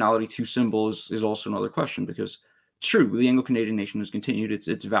nationality to symbols is also another question, because it's true, the Anglo-Canadian nation has continued.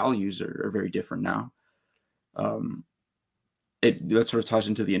 Its values are very different now. That sort of ties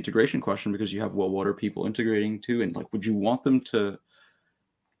into the integration question, because you have, well, what are people integrating to, and like, would you want them to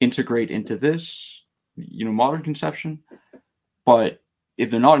integrate into this modern conception? But if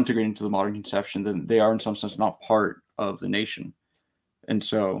they're not integrating to the modern conception, then they are in some sense not part of the nation. And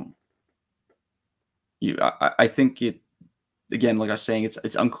so I think it, again, like I was saying,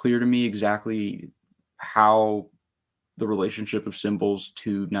 it's unclear to me exactly how the relationship of symbols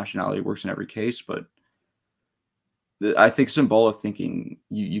to nationality works in every case, but I think symbolic thinking,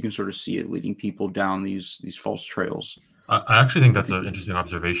 you can sort of see it leading people down these false trails. I actually think that's an interesting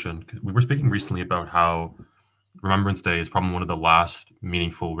observation. 'Cause we were speaking recently about how Remembrance Day is probably one of the last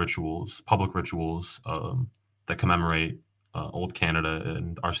meaningful rituals, public rituals, that commemorate old Canada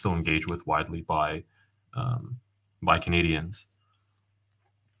and are still engaged with widely by Canadians.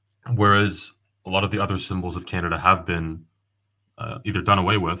 Whereas a lot of the other symbols of Canada have been either done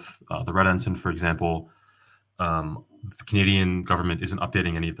away with. The Red Ensign, for example, the Canadian government isn't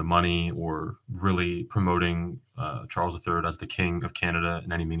updating any of the money or really promoting Charles III as the King of Canada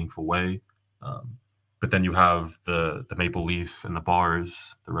in any meaningful way. But then you have the maple leaf and the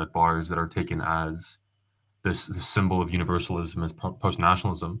bars, the red bars that are taken as this symbol of universalism, as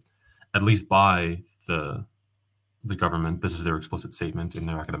post-nationalism, at least by the government. This is their explicit statement in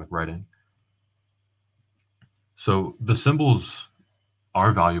their academic writing. So the symbols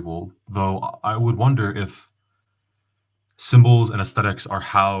are valuable, though I would wonder if symbols and aesthetics are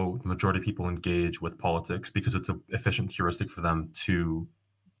how the majority of people engage with politics, because it's an efficient heuristic for them to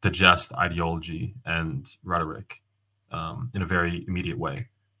digest ideology and rhetoric in a very immediate way.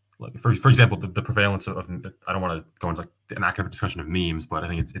 Like for example, the prevalence of I don't want to go into like an academic discussion of memes, but I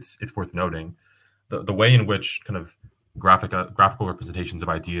think it's worth noting the way in which kind of graphical representations of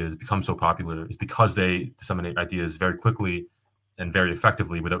ideas become so popular is because they disseminate ideas very quickly and very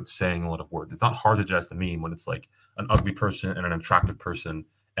effectively without saying a lot of words. It's not hard to digest a meme when it's like an ugly person and an attractive person,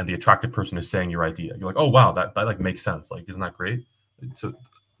 and the attractive person is saying your idea. You're like, oh wow, that like makes sense. Like, isn't that great? So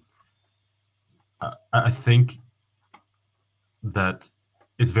I think that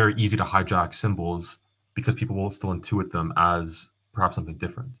it's very easy to hijack symbols because people will still intuit them as perhaps something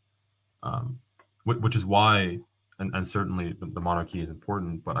different, which is why, and certainly the monarchy is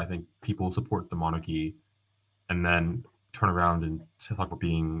important, but I think people support the monarchy and then turn around and talk about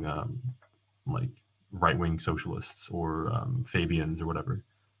being like right-wing socialists or Fabians or whatever,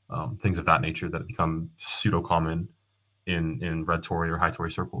 things of that nature that become pseudo-common in red Tory or high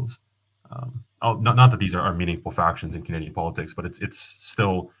Tory circles. Not that these are meaningful factions in Canadian politics, but it's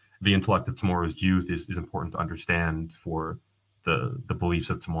still the intellect of tomorrow's youth is important to understand for the beliefs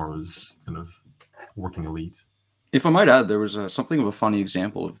of tomorrow's kind of working elite. If I might add, there was something of a funny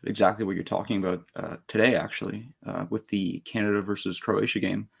example of exactly what you're talking about today, actually, with the Canada versus Croatia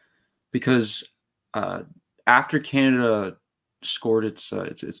game, because after Canada scored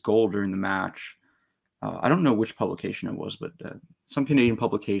its goal during the match, I don't know which publication it was, but some Canadian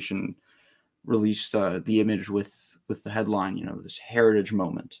publication released the image with the headline, this heritage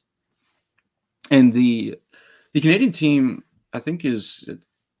moment, and the Canadian team, I think, is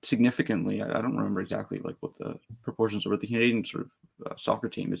significantly, I don't remember exactly like what the proportions are, but the Canadian sort of soccer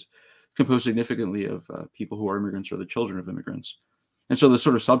team is composed significantly of people who are immigrants or the children of immigrants. And so the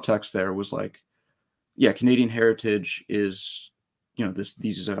sort of subtext there was like, yeah, Canadian heritage is,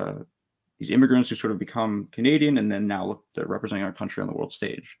 these immigrants who sort of become Canadian and then now look at representing our country on the world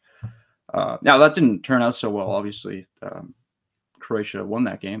stage. Now that didn't turn out so well. Obviously, Croatia won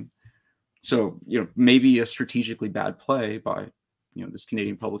that game. So, maybe a strategically bad play by, this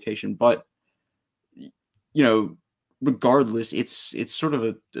Canadian publication, but, regardless, it's sort of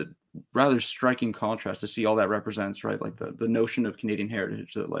a rather striking contrast to see all that represents, right? Like the notion of Canadian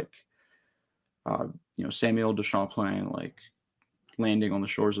heritage that like, Samuel de Champlain, like landing on the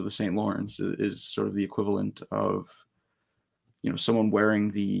shores of the St. Lawrence is sort of the equivalent of, someone wearing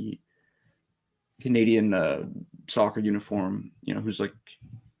the Canadian soccer uniform, who's like,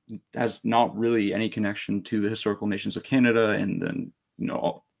 has not really any connection to the historical nations of Canada, and then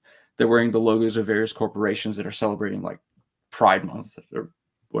they're wearing the logos of various corporations that are celebrating like Pride Month or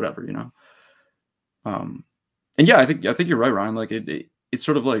whatever, and yeah, I think you're right, Ryan. Like it's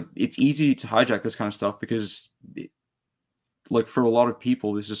sort of like it's easy to hijack this kind of stuff because like for a lot of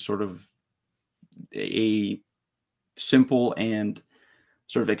people this is sort of a simple and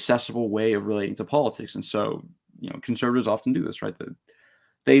sort of accessible way of relating to politics, and so conservatives often do this, right?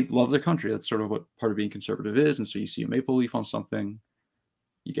 They love their country. That's sort of what part of being conservative is. And so you see a maple leaf on something,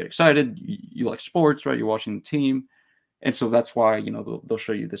 you get excited. You like sports, right? You're watching the team. And so that's why, they'll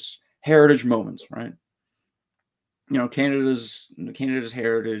show you this heritage moment, right? Canada's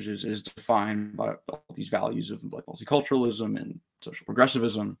heritage is defined by all these values of like multiculturalism and social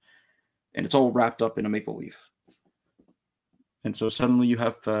progressivism. And it's all wrapped up in a maple leaf. And so suddenly you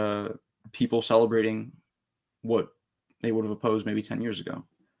have people celebrating what they would have opposed maybe 10 years ago.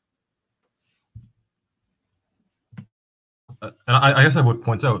 And I guess I would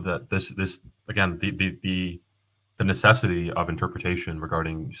point out that this again the necessity of interpretation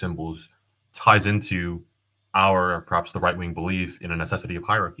regarding symbols ties into our perhaps the right-wing belief in a necessity of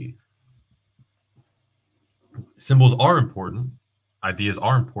hierarchy. Symbols are important, ideas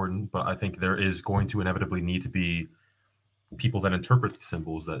are important, but I think there is going to inevitably need to be people that interpret the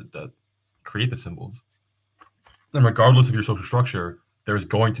symbols, that create the symbols. And regardless of your social structure, there's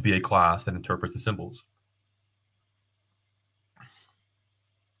going to be a class that interprets the symbols.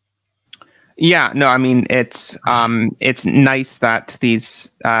 Yeah, no, I mean it's nice that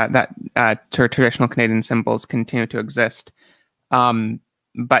these traditional Canadian symbols continue to exist,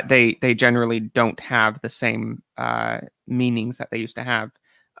 but they generally don't have the same meanings that they used to have.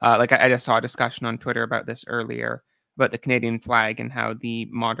 Like I just saw a discussion on Twitter about this earlier about the Canadian flag and how the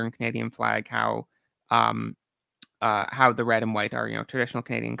modern Canadian flag, how the red and white are traditional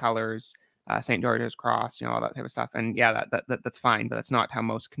Canadian colors. St. George's Cross, all that type of stuff. And yeah, that's fine, but that's not how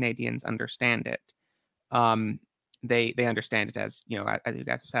most Canadians understand it. They understand it as, as you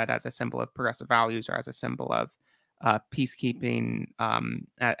guys have said, as a symbol of progressive values or as a symbol of peacekeeping,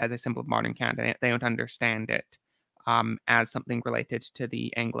 as a symbol of modern Canada. They don't understand it as something related to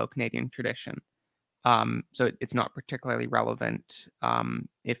the Anglo-Canadian tradition. So it's not particularly relevant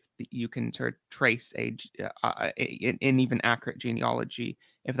if you can sort of trace an even accurate genealogy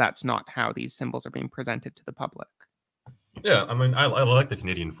if that's not how these symbols are being presented to the public. Yeah, I mean, I like the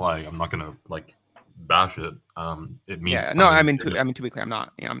Canadian flag. I'm not gonna bash it. It means no. I mean to be clear, I'm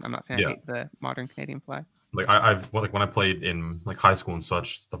not. I'm not saying I hate the modern Canadian flag. I've when I played in high school and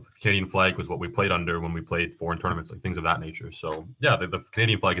such, the Canadian flag was what we played under when we played foreign tournaments, things of that nature. So yeah, the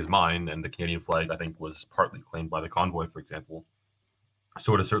Canadian flag is mine, and the Canadian flag I think was partly claimed by the convoy, for example.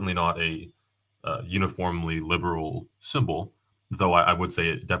 So it is certainly not a uniformly liberal symbol, though I would say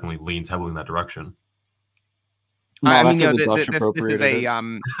it definitely leans heavily in that direction. I mean,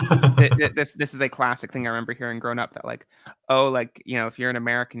 this is a classic thing I remember hearing growing up, that if you're an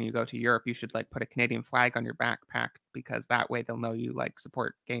American, you go to Europe, you should put a Canadian flag on your backpack because that way they'll know you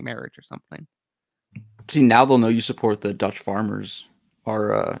support gay marriage or something. See, now they'll know you support the Dutch farmers,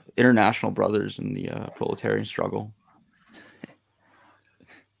 our international brothers in the proletarian struggle.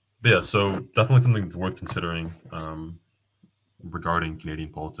 Yeah, so definitely something that's worth considering regarding Canadian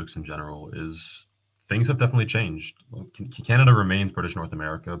politics in general is things have definitely changed. Canada remains British North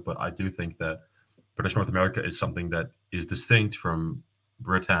America, but I do think that British North America is something that is distinct from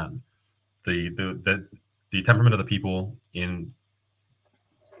Britain. The temperament of the people in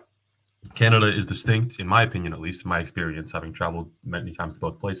Canada is distinct, in my opinion, at least in my experience, having traveled many times to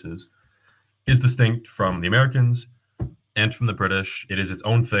both places, is distinct from the Americans and from the British. It is its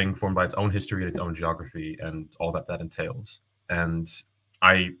own thing, formed by its own history and its own geography and all that entails. And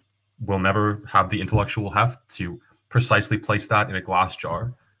I will never have the intellectual heft to precisely place that in a glass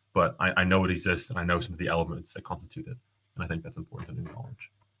jar, but I know it exists and I know some of the elements that constitute it, and I think that's important to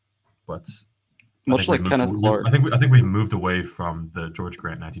acknowledge. But much like Kenneth Clark, I think we've moved away from the George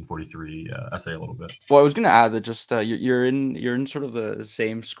Grant 1943 essay a little bit. Well, I was going to add that just you're in sort of the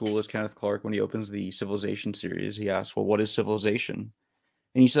same school as Kenneth Clark when he opens the Civilization series. He asks, "Well, what is civilization?"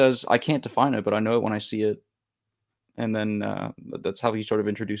 And he says, "I can't define it, but I know it when I see it." And then that's how he sort of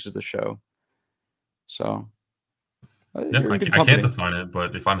introduces the show. So yeah, I can't define it,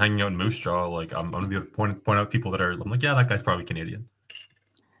 but if I'm hanging out in Moose Jaw, I'm going to be able to point out people that are. I'm like, yeah, that guy's probably Canadian.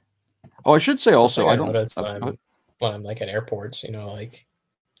 Oh, I should say also, I don't notice when I'm at airports,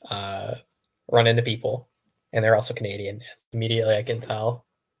 run into people and they're also Canadian. Immediately I can tell,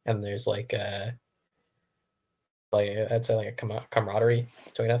 and there's I'd say a camaraderie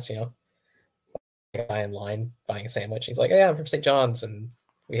between us. A guy in line buying a sandwich, he's like, "Oh, yeah, I'm from St. John's," and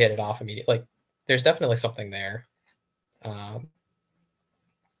we hit it off immediately. There's definitely something there.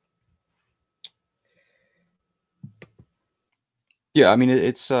 Yeah, I mean,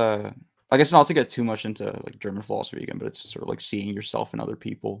 it's I guess not to get too much into German philosophy again, but it's sort of seeing yourself in other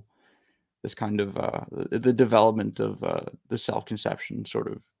people. This kind of the development of the self-conception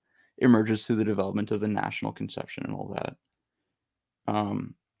sort of emerges through the development of the national conception and all that.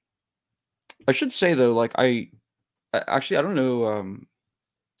 I should say though, I don't know,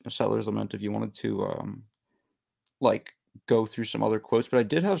 Settlers Lament, if you wanted to go through some other quotes, but I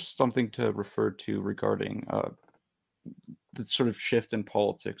did have something to refer to regarding the sort of shift in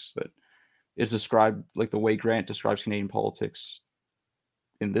politics that is described, the way Grant describes Canadian politics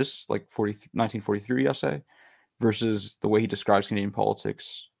in this 1943 essay versus the way he describes Canadian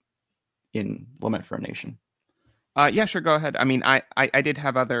politics in Lament for a Nation. Yeah, sure, go ahead. I mean, I did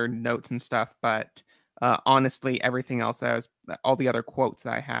have other notes and stuff, but Honestly, everything else all the other quotes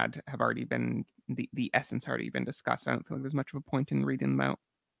that I had have already been the essence already been discussed. I don't feel like there's much of a point in reading them out.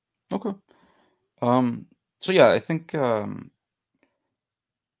 Okay. So yeah, I think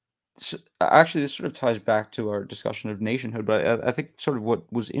actually this sort of ties back to our discussion of nationhood, but I think sort of what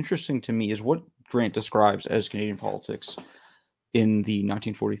was interesting to me is what Grant describes as Canadian politics in the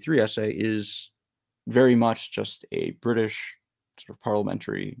 1943 essay is very much just a British sort of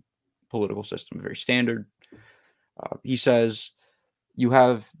parliamentary political system, very standard. He says you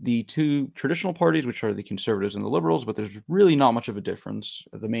have the two traditional parties, which are the Conservatives and the Liberals, but there's really not much of a difference.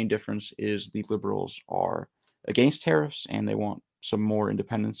 The main difference is the Liberals are against tariffs and they want some more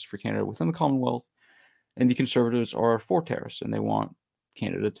independence for Canada within the Commonwealth. And the Conservatives are for tariffs and they want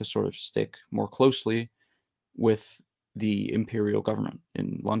Canada to sort of stick more closely with the imperial government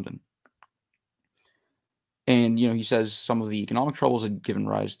in London. And, he says some of the economic troubles had given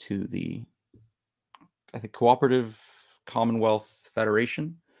rise to the, I think, Cooperative Commonwealth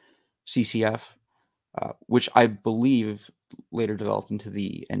Federation, CCF, which I believe later developed into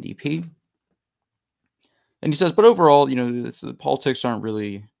the NDP. And he says, but overall, the politics aren't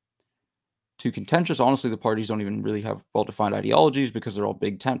really too contentious. Honestly, the parties don't even really have well-defined ideologies because they're all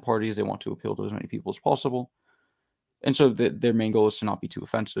big tent parties. They want to appeal to as many people as possible. And so their main goal is to not be too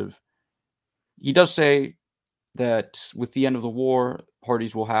offensive. He does say that with the end of the war,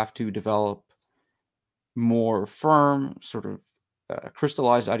 parties will have to develop more firm, sort of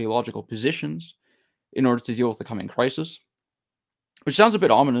crystallized ideological positions in order to deal with the coming crisis, which sounds a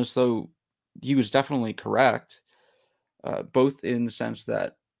bit ominous, though he was definitely correct, both in the sense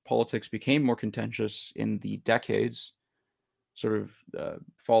that politics became more contentious in the decades sort of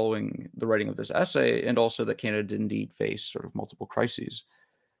following the writing of this essay, and also that Canada did indeed face sort of multiple crises.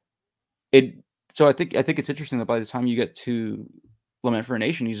 So I think it's interesting that by the time you get to Lament for a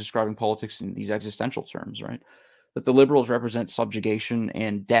Nation, he's describing politics in these existential terms, right? That the Liberals represent subjugation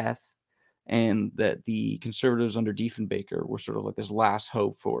and death, and that the Conservatives under Diefenbaker were sort of like this last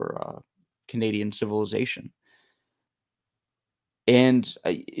hope for Canadian civilization. And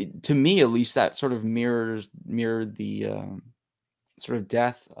to me, at least, that sort of mirrored the sort of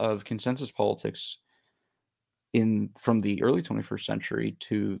death of consensus politics from the early 21st century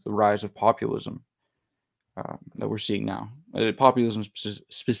to the rise of populism that we're seeing now. Populism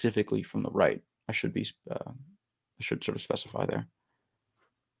specifically from the right. I should sort of specify there.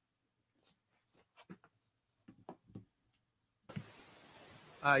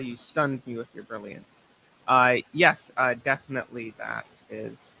 You stunned me with your brilliance. Yes, definitely that's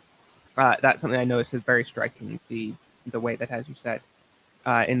something I noticed is very striking. The way that, as you said,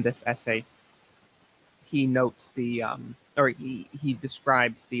 in this essay, he notes he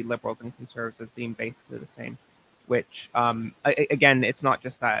describes the Liberals and Conservatives as being basically the same, which again, it's not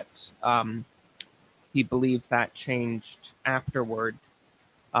just that he believes that changed afterward.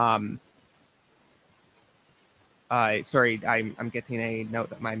 Sorry, I'm getting a note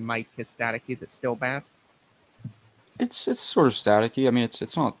that my mic is static. Is it still bad? It's sort of staticky. I mean,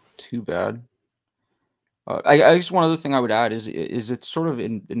 it's not too bad. I guess one other thing I would add is it's sort of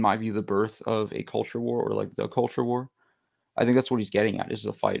in my view the birth of a culture war, or like the culture war. I think that's what he's getting at, is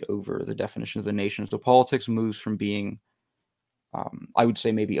the fight over the definition of the nation. So politics moves from being, I would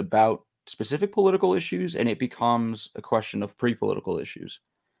say, maybe about specific political issues, and it becomes a question of pre-political issues.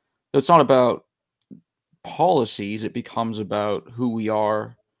 So it's not about policies, it becomes about who we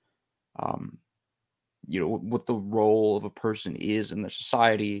are, what the role of a person is in the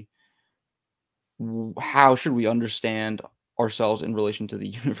society. How should we understand ourselves in relation to the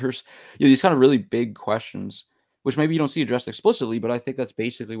universe? These kind of really big questions, which maybe you don't see addressed explicitly, but I think that's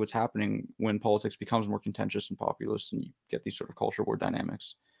basically what's happening when politics becomes more contentious and populist, and you get these sort of culture war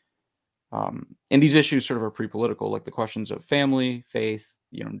dynamics. And these issues sort of are pre-political, like the questions of family, faith,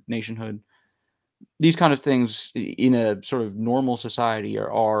 nationhood. These kind of things in a sort of normal society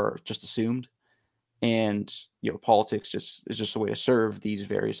are just assumed, and politics is just a way to serve these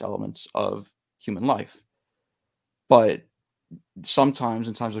various elements of human life. But sometimes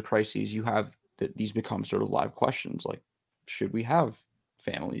in times of crises, you have that these become sort of live questions, like, should we have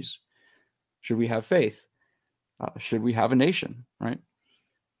families? Should we have faith? Should we have a nation? Right?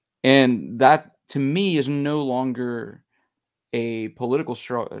 And that, to me, is no longer a political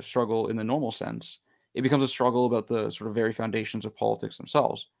struggle in the normal sense. It becomes a struggle about the sort of very foundations of politics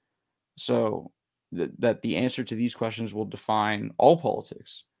themselves. So that the answer to these questions will define all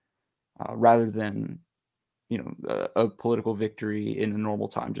politics, rather than a political victory in a normal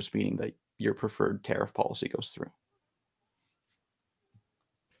time just meaning that your preferred tariff policy goes through.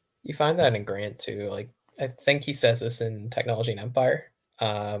 You find that in Grant too. Like, I think he says this in Technology and Empire.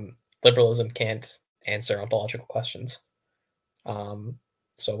 Liberalism can't answer ontological questions.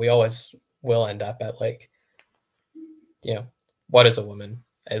 So we always will end up at like, you know, what is a woman?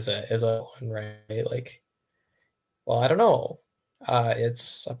 Is a woman, right? Like, well, I don't know.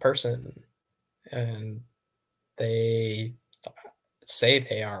 It's a person, and they say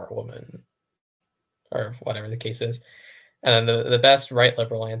they are a woman, or whatever the case is. And then the best right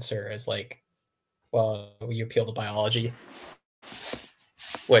liberal answer is like, well, you appeal to biology,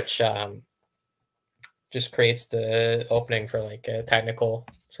 which just creates the opening for like a technical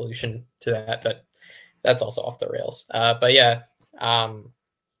solution to that. But that's also off the rails. But yeah,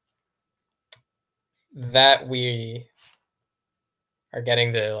 that we are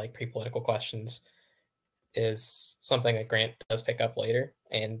getting to like pre-political questions is something that Grant does pick up later.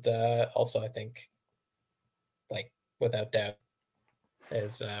 And also I think, like, without doubt,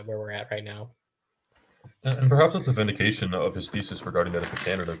 is where we're at right now. And perhaps it's a vindication of his thesis regarding that of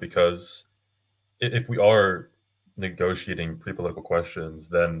Canada, because if we are negotiating pre-political questions,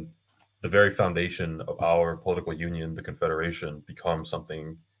 then the very foundation of our political union, the Confederation, becomes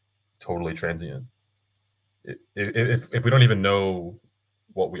something totally transient. If we don't even know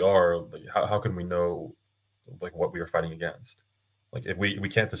what we are, like, how can we know like what we are fighting against? Like if we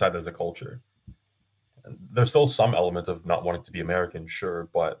can't decide as a culture. And there's still some element of not wanting to be American, sure,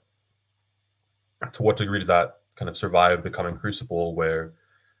 but to what degree does that kind of survive the coming crucible where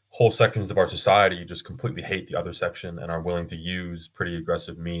whole sections of our society just completely hate the other section and are willing to use pretty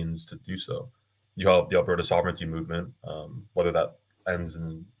aggressive means to do so? You have the Alberta sovereignty movement, whether that ends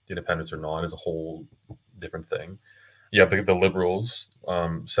in independence or not is a whole different thing. You have the Liberals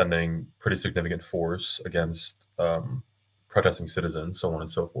sending pretty significant force against protesting citizens, so on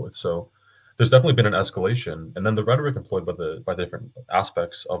and so forth. So there's definitely been an escalation, and then the rhetoric employed by the different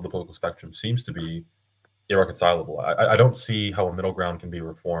aspects of the political spectrum seems to be irreconcilable. I don't see how a middle ground can be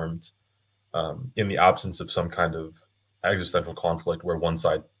reformed in the absence of some kind of existential conflict where one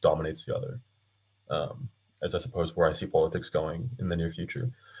side dominates the other, as I suppose where I see politics going in the near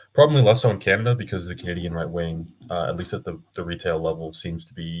future. Probably less so in Canada because the Canadian right wing, at least at the retail level, seems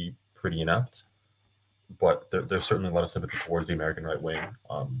to be pretty inept. But there's certainly a lot of sympathy towards the American right wing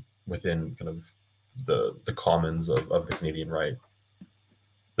within kind of the commons of the Canadian right.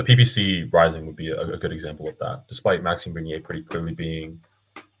 The PPC rising would be a good example of that. Despite Maxime Bernier pretty clearly being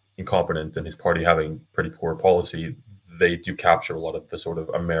incompetent and his party having pretty poor policy, they do capture a lot of the sort of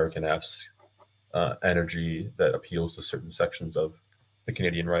American-esque energy that appeals to certain sections of the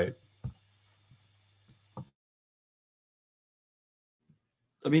Canadian right.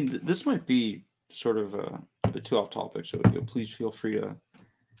 I mean, this might be sort of a bit too off topic, so please feel free to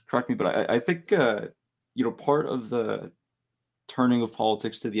correct me. But I think part of the turning of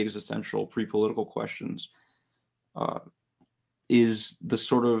politics to the existential pre-political questions is the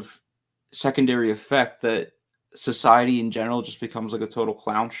sort of secondary effect that society in general just becomes like a total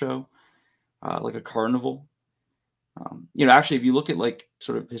clown show, like a carnival. Actually, if you look at like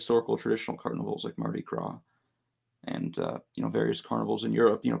sort of historical traditional carnivals like Mardi Gras and various carnivals in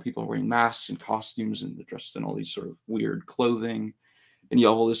Europe, people are wearing masks and costumes and they're dressed in all these sort of weird clothing, and you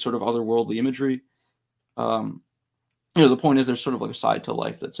have all this sort of otherworldly imagery. The point is there's sort of like a side to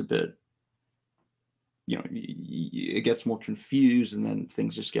life that's a bit, it gets more confused and then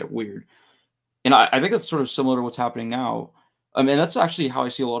things just get weird. And I think that's sort of similar to what's happening now. I mean, that's actually how I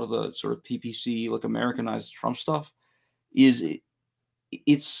see a lot of the sort of PPC, like Americanized Trump stuff, is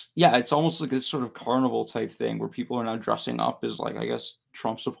it's almost like this sort of carnival type thing where people are now dressing up as, like, I guess,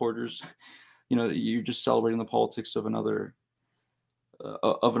 Trump supporters. You're just celebrating the politics of another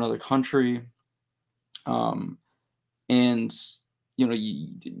country. And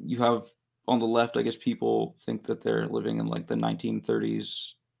you have on the left, I guess, people think that they're living in like the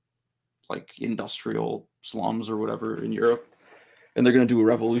 1930s, like industrial slums or whatever in Europe, and they're going to do a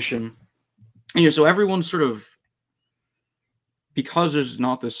revolution. And so everyone's sort of, because there's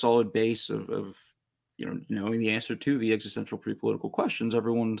not this solid base of knowing the answer to the existential pre-political questions,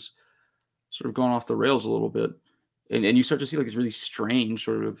 everyone's sort of gone off the rails a little bit, and you start to see like this really strange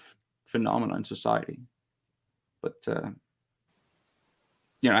sort of phenomenon in society. But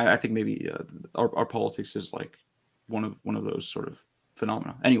I think maybe our politics is like one of those sort of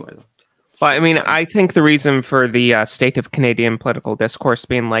phenomena. Anyway, though. Well, I mean, I think the reason for the state of Canadian political discourse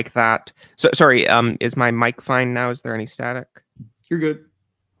being like that. So, sorry, is my mic fine now? Is there any static? You're good.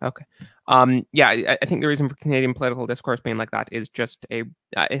 Okay. Yeah, I think the reason for Canadian political discourse being like that is just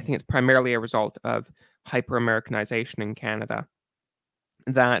I think it's primarily a result of hyper-Americanization in Canada.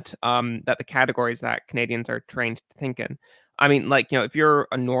 That the categories that Canadians are trained to think in. I mean, like, if you're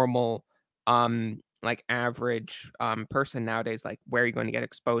a normal like average person nowadays, like where are you going to get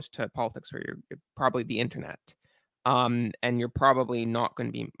exposed to politics? For probably the internet, and you're probably not going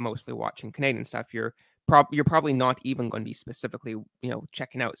to be mostly watching Canadian stuff. You're probably not even going to be specifically,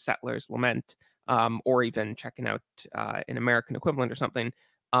 checking out Settlers Lament, or even checking out an American equivalent or something.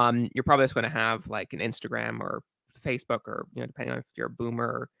 You're probably just going to have like an Instagram or Facebook, or depending on if you're a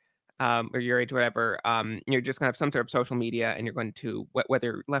boomer or your age, whatever. You're just going to have some sort of social media, and you're going to,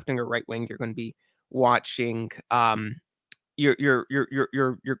 whether left wing or right wing, you're going to be watching. You're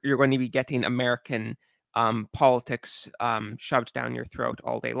going to be getting American politics shoved down your throat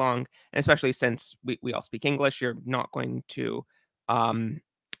all day long, and especially since we all speak English, you're not going to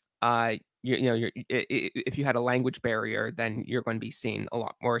if you had a language barrier, then you're going to be seeing a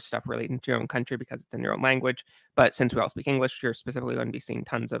lot more stuff relating to your own country because it's in your own language. But since we all speak English, you're specifically going to be seeing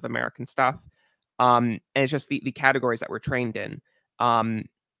tons of American stuff. And it's just the categories that we're trained in are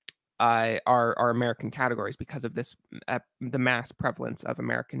American categories because of this the mass prevalence of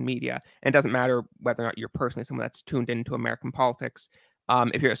American media. And it doesn't matter whether or not you're personally someone that's tuned into American politics.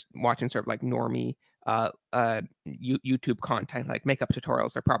 If you're just watching sort of like normie YouTube content, like makeup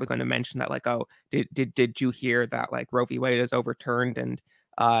tutorials, they're probably going to mention that, like, oh, did you hear that like Roe v. Wade is overturned, and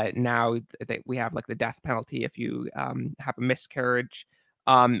now that we have like the death penalty if you have a miscarriage.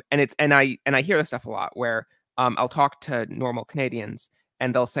 And I hear this stuff a lot where I'll talk to normal Canadians,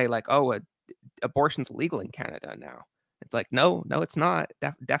 and they'll say like, oh, abortion's illegal in Canada now. It's like, no, it's not.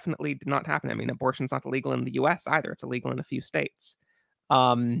 Definitely did not happen. I mean, abortion's not illegal in the US either. It's illegal in a few states.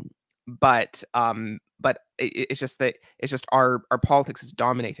 But it's just that our politics is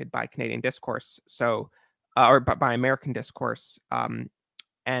dominated by Canadian discourse, so or by American discourse.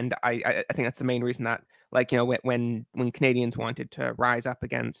 And I think that's the main reason that, like, when Canadians wanted to rise up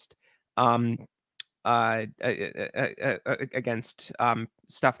against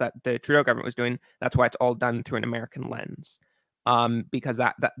stuff that the Trudeau government was doing, that's why it's all done through an American lens, because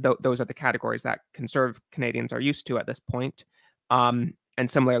those are the categories that conservative Canadians are used to at this point. And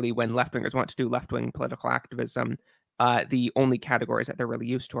similarly, when left-wingers want to do left-wing political activism, the only categories that they're really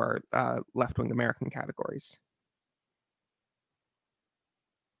used to are left-wing American categories.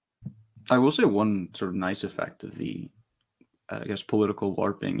 I will say one sort of nice effect of the, I guess, political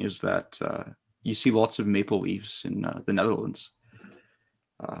LARPing is that you see lots of maple leaves in the Netherlands.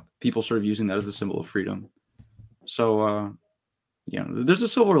 People sort of using that as a symbol of freedom. So, there's a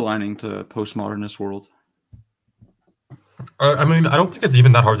silver lining to postmodernist world. I mean, I don't think it's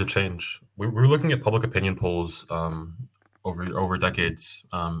even that hard to change. We were looking at public opinion polls over decades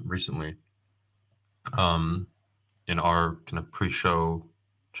recently in our kind of pre-show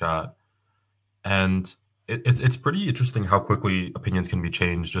chat, and it's pretty interesting how quickly opinions can be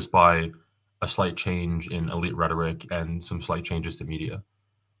changed just by a slight change in elite rhetoric and some slight changes to media.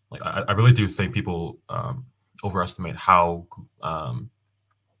 Like, I really do think people overestimate how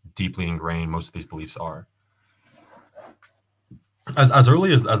deeply ingrained most of these beliefs are. As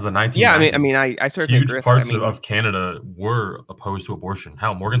early as the 1990s, yeah, I mean, I certainly huge agree with parts that. I mean, of Canada were opposed to abortion.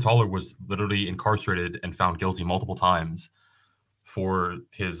 Hell, Morgan Toller was literally incarcerated and found guilty multiple times for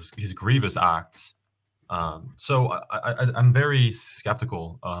his grievous acts. So I'm very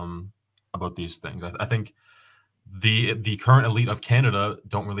skeptical about these things. I think the current elite of Canada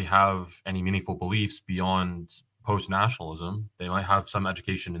don't really have any meaningful beliefs beyond post-nationalism. They might have some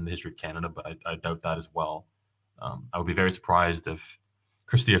education in the history of Canada, but I doubt that as well. I would be very surprised if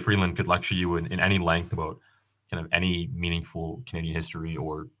Chrystia Freeland could lecture you in any length about kind of any meaningful Canadian history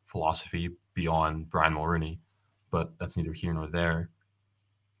or philosophy beyond Brian Mulroney, but that's neither here nor there.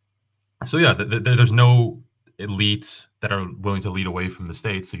 So yeah, there's no elite that are willing to lead away from the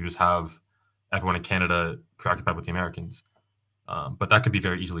States, so you just have everyone in Canada preoccupied with the Americans. But that could be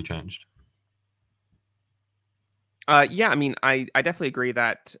very easily changed. Yeah, I mean, I definitely agree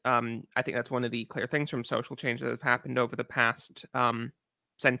that I think that's one of the clear things from social change that have happened over the past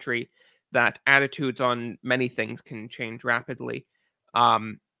century, that attitudes on many things can change rapidly. I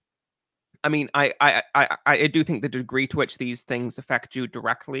mean, I do think the degree to which these things affect you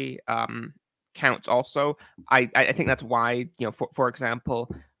directly counts also. I think that's why, for example,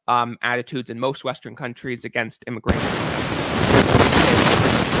 attitudes in most Western countries against immigration is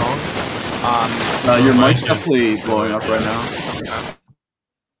strong. Your mic's definitely blowing up right now.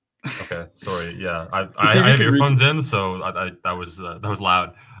 Okay, sorry. Yeah, I have earphones in, so that was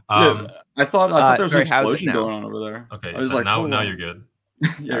loud. Yeah, I thought there was an explosion going on over there. Okay, I was like, now you're good.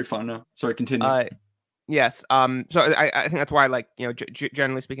 Yeah, you're fine now. Sorry, continue. Yes. So I think that's why, like,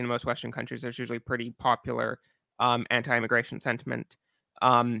 generally speaking, in most Western countries, there's usually pretty popular anti-immigration sentiment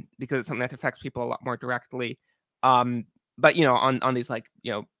because it's something that affects people a lot more directly. But on these, like,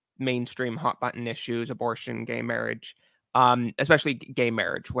 mainstream hot button issues, abortion, gay marriage, especially gay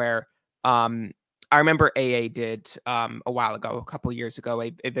marriage, where I remember AA did a while ago, a couple of years ago,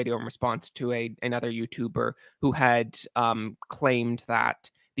 a video in response to another YouTuber who had claimed that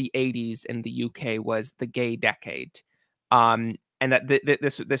the 80s in the UK was the gay decade. And that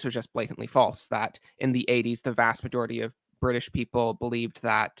this was just blatantly false, that in the 80s, the vast majority of British people believed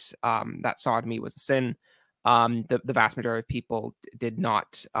that that sodomy was a sin. The vast majority of people did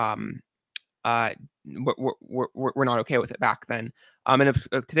not we're not okay with it back then. And if,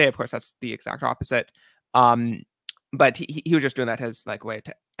 today, of course, that's the exact opposite. But he was just doing that as like a way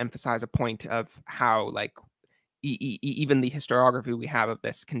to emphasize a point of how like even the historiography we have of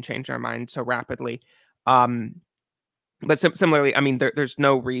this can change our mind so rapidly. But similarly, I mean, there's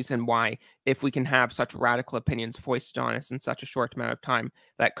no reason why, if we can have such radical opinions foisted on us in such a short amount of time,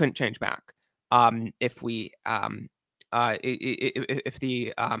 that couldn't change back. If we if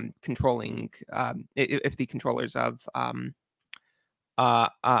the if the controllers of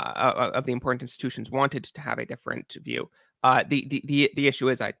the important institutions wanted to have a different view. The issue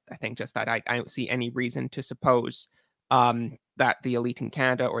is, I think, just that I don't see any reason to suppose that the elite in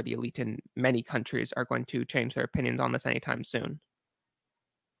Canada or the elite in many countries are going to change their opinions on this anytime soon.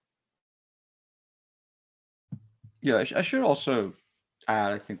 Yeah, I should also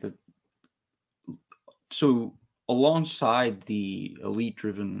add, I think that, so alongside the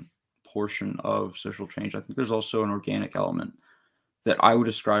elite-driven portion of social change, I think there's also an organic element that I would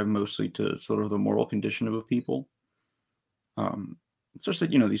ascribe mostly to sort of the moral condition of a people. It's just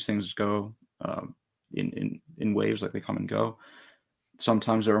that, these things go in waves, like they come and go.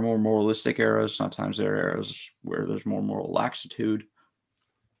 Sometimes there are more moralistic eras. Sometimes there are eras where there's more moral laxitude.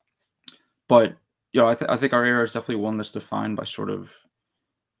 But I think our era is definitely one that's defined by sort of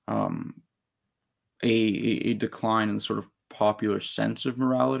a decline in the sort of popular sense of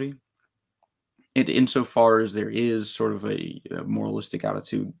morality. Insofar as there is sort of a moralistic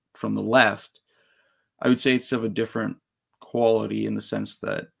attitude from the left, I would say it's of a different quality, in the sense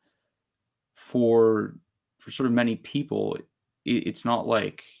that for sort of many people, it's not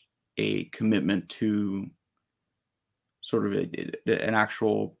like a commitment to sort of an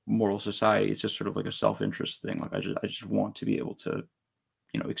actual moral society. It's just sort of like a self-interest thing. Like I just want to be able to,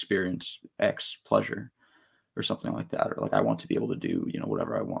 experience X pleasure or something like that, or like I want to be able to do,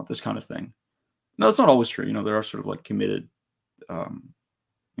 whatever I want, this kind of thing. No, it's not always true. There are sort of like committed,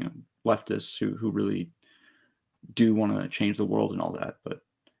 leftists who really do want to change the world and all that. But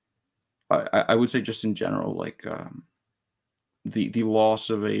I would say, just in general, like the loss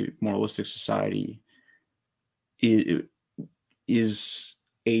of a moralistic society is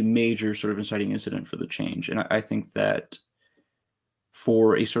a major sort of inciting incident for the change. And I think that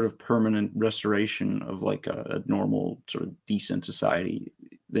for a sort of permanent restoration of like a normal sort of decent society,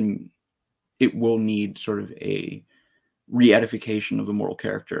 then it will need sort of a re-edification of the moral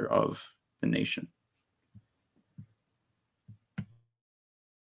character of the nation.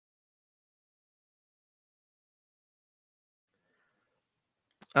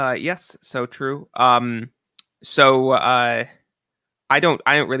 Yes, so true. I don't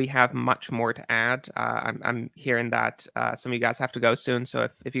really have much more to add. I'm hearing that some of you guys have to go soon, so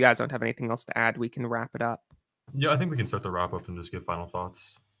if you guys don't have anything else to add, we can wrap it up. Yeah, I think we can start the wrap up and just give final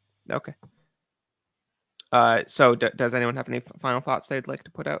thoughts. Okay. So does anyone have any final thoughts they'd like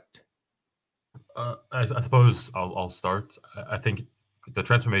to put out? I suppose I'll start. I think the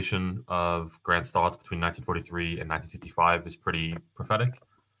transformation of Grant's thoughts between 1943 and 1965 is pretty prophetic.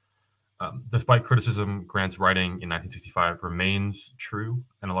 Despite criticism, Grant's writing in 1965 remains true,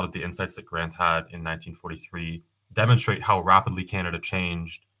 and a lot of the insights that Grant had in 1943 demonstrate how rapidly Canada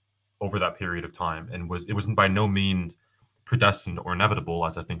changed over that period of time, and it was by no means predestined or inevitable,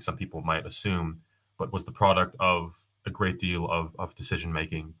 as I think some people might assume, but was the product of a great deal of decision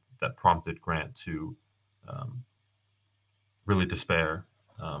making that prompted Grant to really despair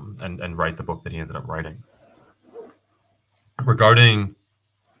and write the book that he ended up writing. Regarding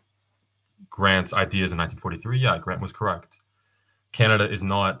Grant's ideas in 1943, yeah, Grant was correct. Canada is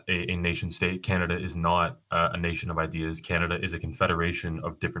not a nation state. Canada is not a nation of ideas. Canada is a confederation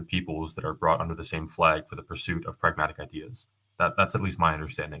of different peoples that are brought under the same flag for the pursuit of pragmatic ideas. That's at least my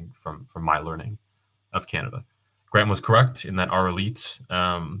understanding from my learning of Canada. Grant was correct in that our elites,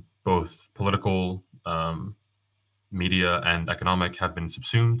 both political, media, and economic, have been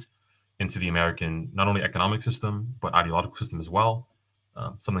subsumed into the American, not only economic system, but ideological system as well.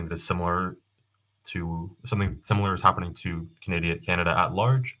 Something that is similar is happening to Canada at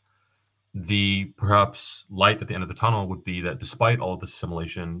large. The perhaps light at the end of the tunnel would be that despite all of this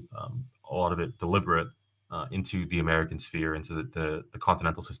assimilation, a lot of it deliberate, into the American sphere, into the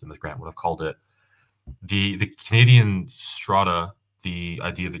continental system, as Grant would have called it. The Canadian strata, the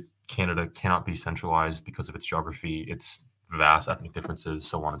idea that Canada cannot be centralized because of its geography, its vast ethnic differences,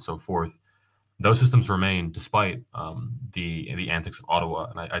 so on and so forth. Those systems remain despite the antics of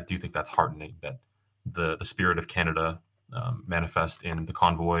Ottawa, and I do think that's heartening that the spirit of Canada manifest in the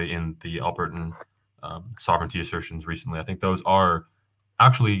convoy, in the Albertan sovereignty assertions recently. I think those are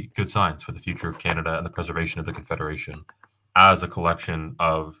actually good signs for the future of Canada and the preservation of the Confederation as a collection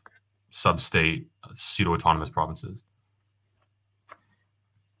of sub-state, pseudo-autonomous provinces.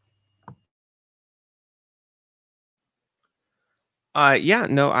 Yeah,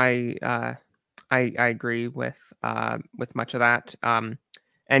 no, I agree with much of that.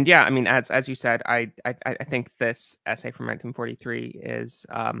 And yeah, I mean, as you said, I think this essay from 1943 is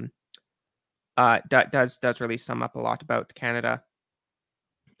does really sum up a lot about Canada,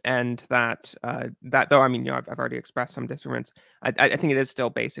 and that though, I mean, I've already expressed some disagreements. I think it is still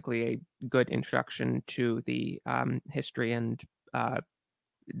basically a good introduction to the history and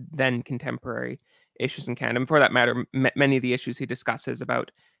then contemporary issues in Canada. And for that matter, many of the issues he discusses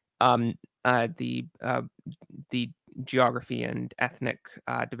about um, the geography and ethnic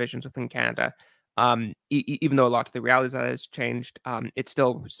divisions within Canada, even though a lot of the realities of that has changed, it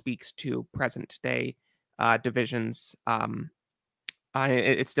still speaks to present day divisions.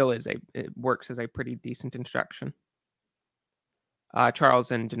 It still is it works as a pretty decent introduction.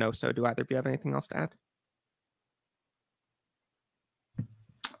 Charles and Donoso, do either of you have anything else to add?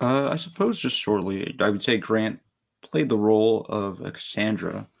 I suppose just shortly, I would say Grant played the role of a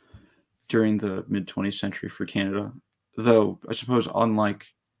Cassandra during the mid-20th century for Canada, though I suppose unlike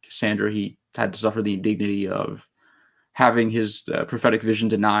Cassandra, he had to suffer the indignity of having his prophetic vision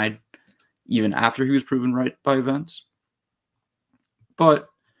denied even after he was proven right by events. But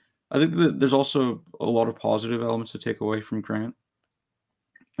I think that there's also a lot of positive elements to take away from Grant,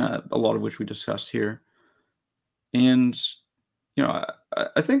 a lot of which we discussed here. And, you know,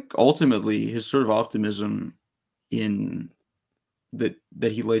 I think ultimately his sort of optimism in that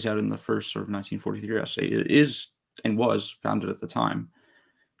he lays out in the first sort of 1943 essay is and was founded at the time.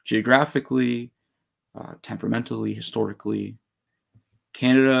 Geographically, temperamentally, historically,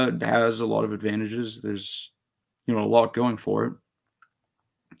 Canada has a lot of advantages. There's, a lot going for it.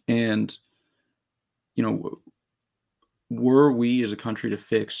 And, were we as a country to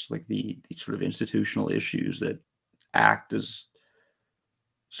fix like the sort of institutional issues that act as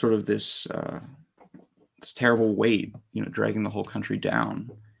sort of this terrible weight, dragging the whole country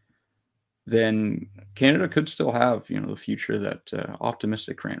down, then Canada could still have, the future that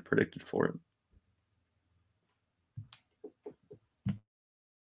optimistic Grant predicted for it.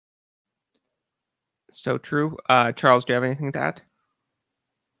 So true. Charles, do you have anything to add?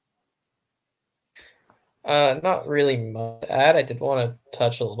 Not really much to add. I did want to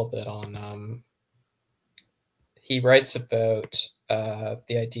touch a little bit on he writes about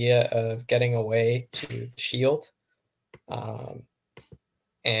the idea of getting away to the shield. And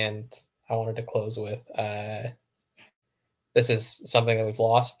I wanted to close with this is something that we've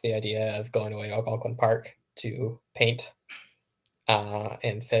lost, the idea of going away to Algonquin Park to paint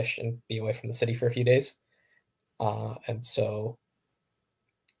and fish and be away from the city for a few days. And so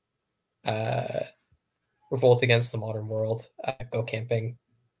revolt against the modern world, go camping,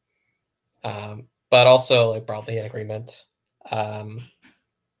 but also like broadly in agreement.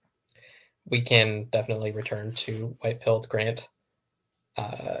 We can definitely return to white-pilled Grant.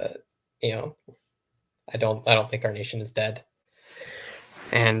 I don't think our nation is dead,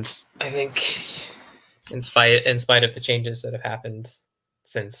 and I think in spite of the changes that have happened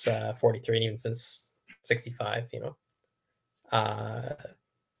since 43 and even since 65,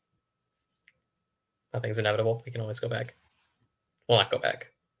 nothing's inevitable. We can always go back. Well, not go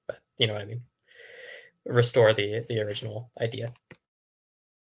back, but you know what I mean. Restore the original idea.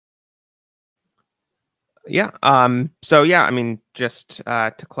 Yeah. So yeah, I mean, just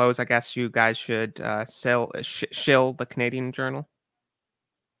to close, I guess you guys should shill the Canadian Journal.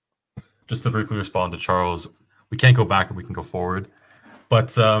 Just to briefly respond to Charles, we can't go back, but we can go forward.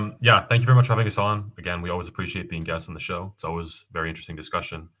 But yeah, thank you very much for having us on. Again, we always appreciate being guests on the show. It's always very interesting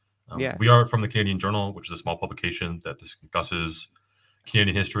discussion. Yeah. We are from the Canadian Journal, which is a small publication that discusses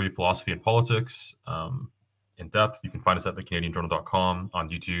Canadian history, philosophy, and politics in depth. You can find us at thecanadianjournal.com, on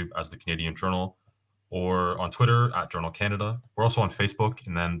YouTube as The Canadian Journal, or on Twitter at Journal Canada. We're also on Facebook,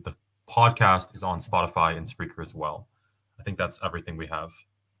 and then the podcast is on Spotify and Spreaker as well. I think that's everything we have.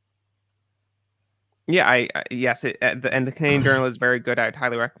 Yeah, yes, and the Canadian Journal is very good. I'd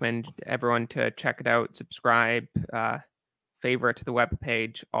highly recommend everyone to check it out, subscribe, favorite the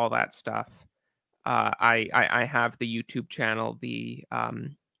webpage, all that stuff. I have the YouTube channel, the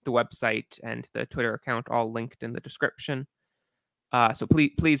website, and the Twitter account all linked in the description. So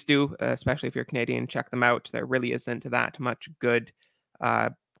please do, especially if you're Canadian, check them out. There really isn't that much good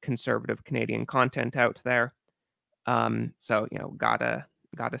conservative Canadian content out there. So gotta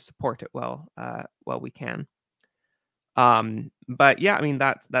support it while we can. But yeah, I mean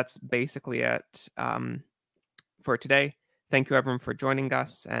that's basically it for today. Thank you everyone for joining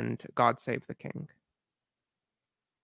us, and God save the King.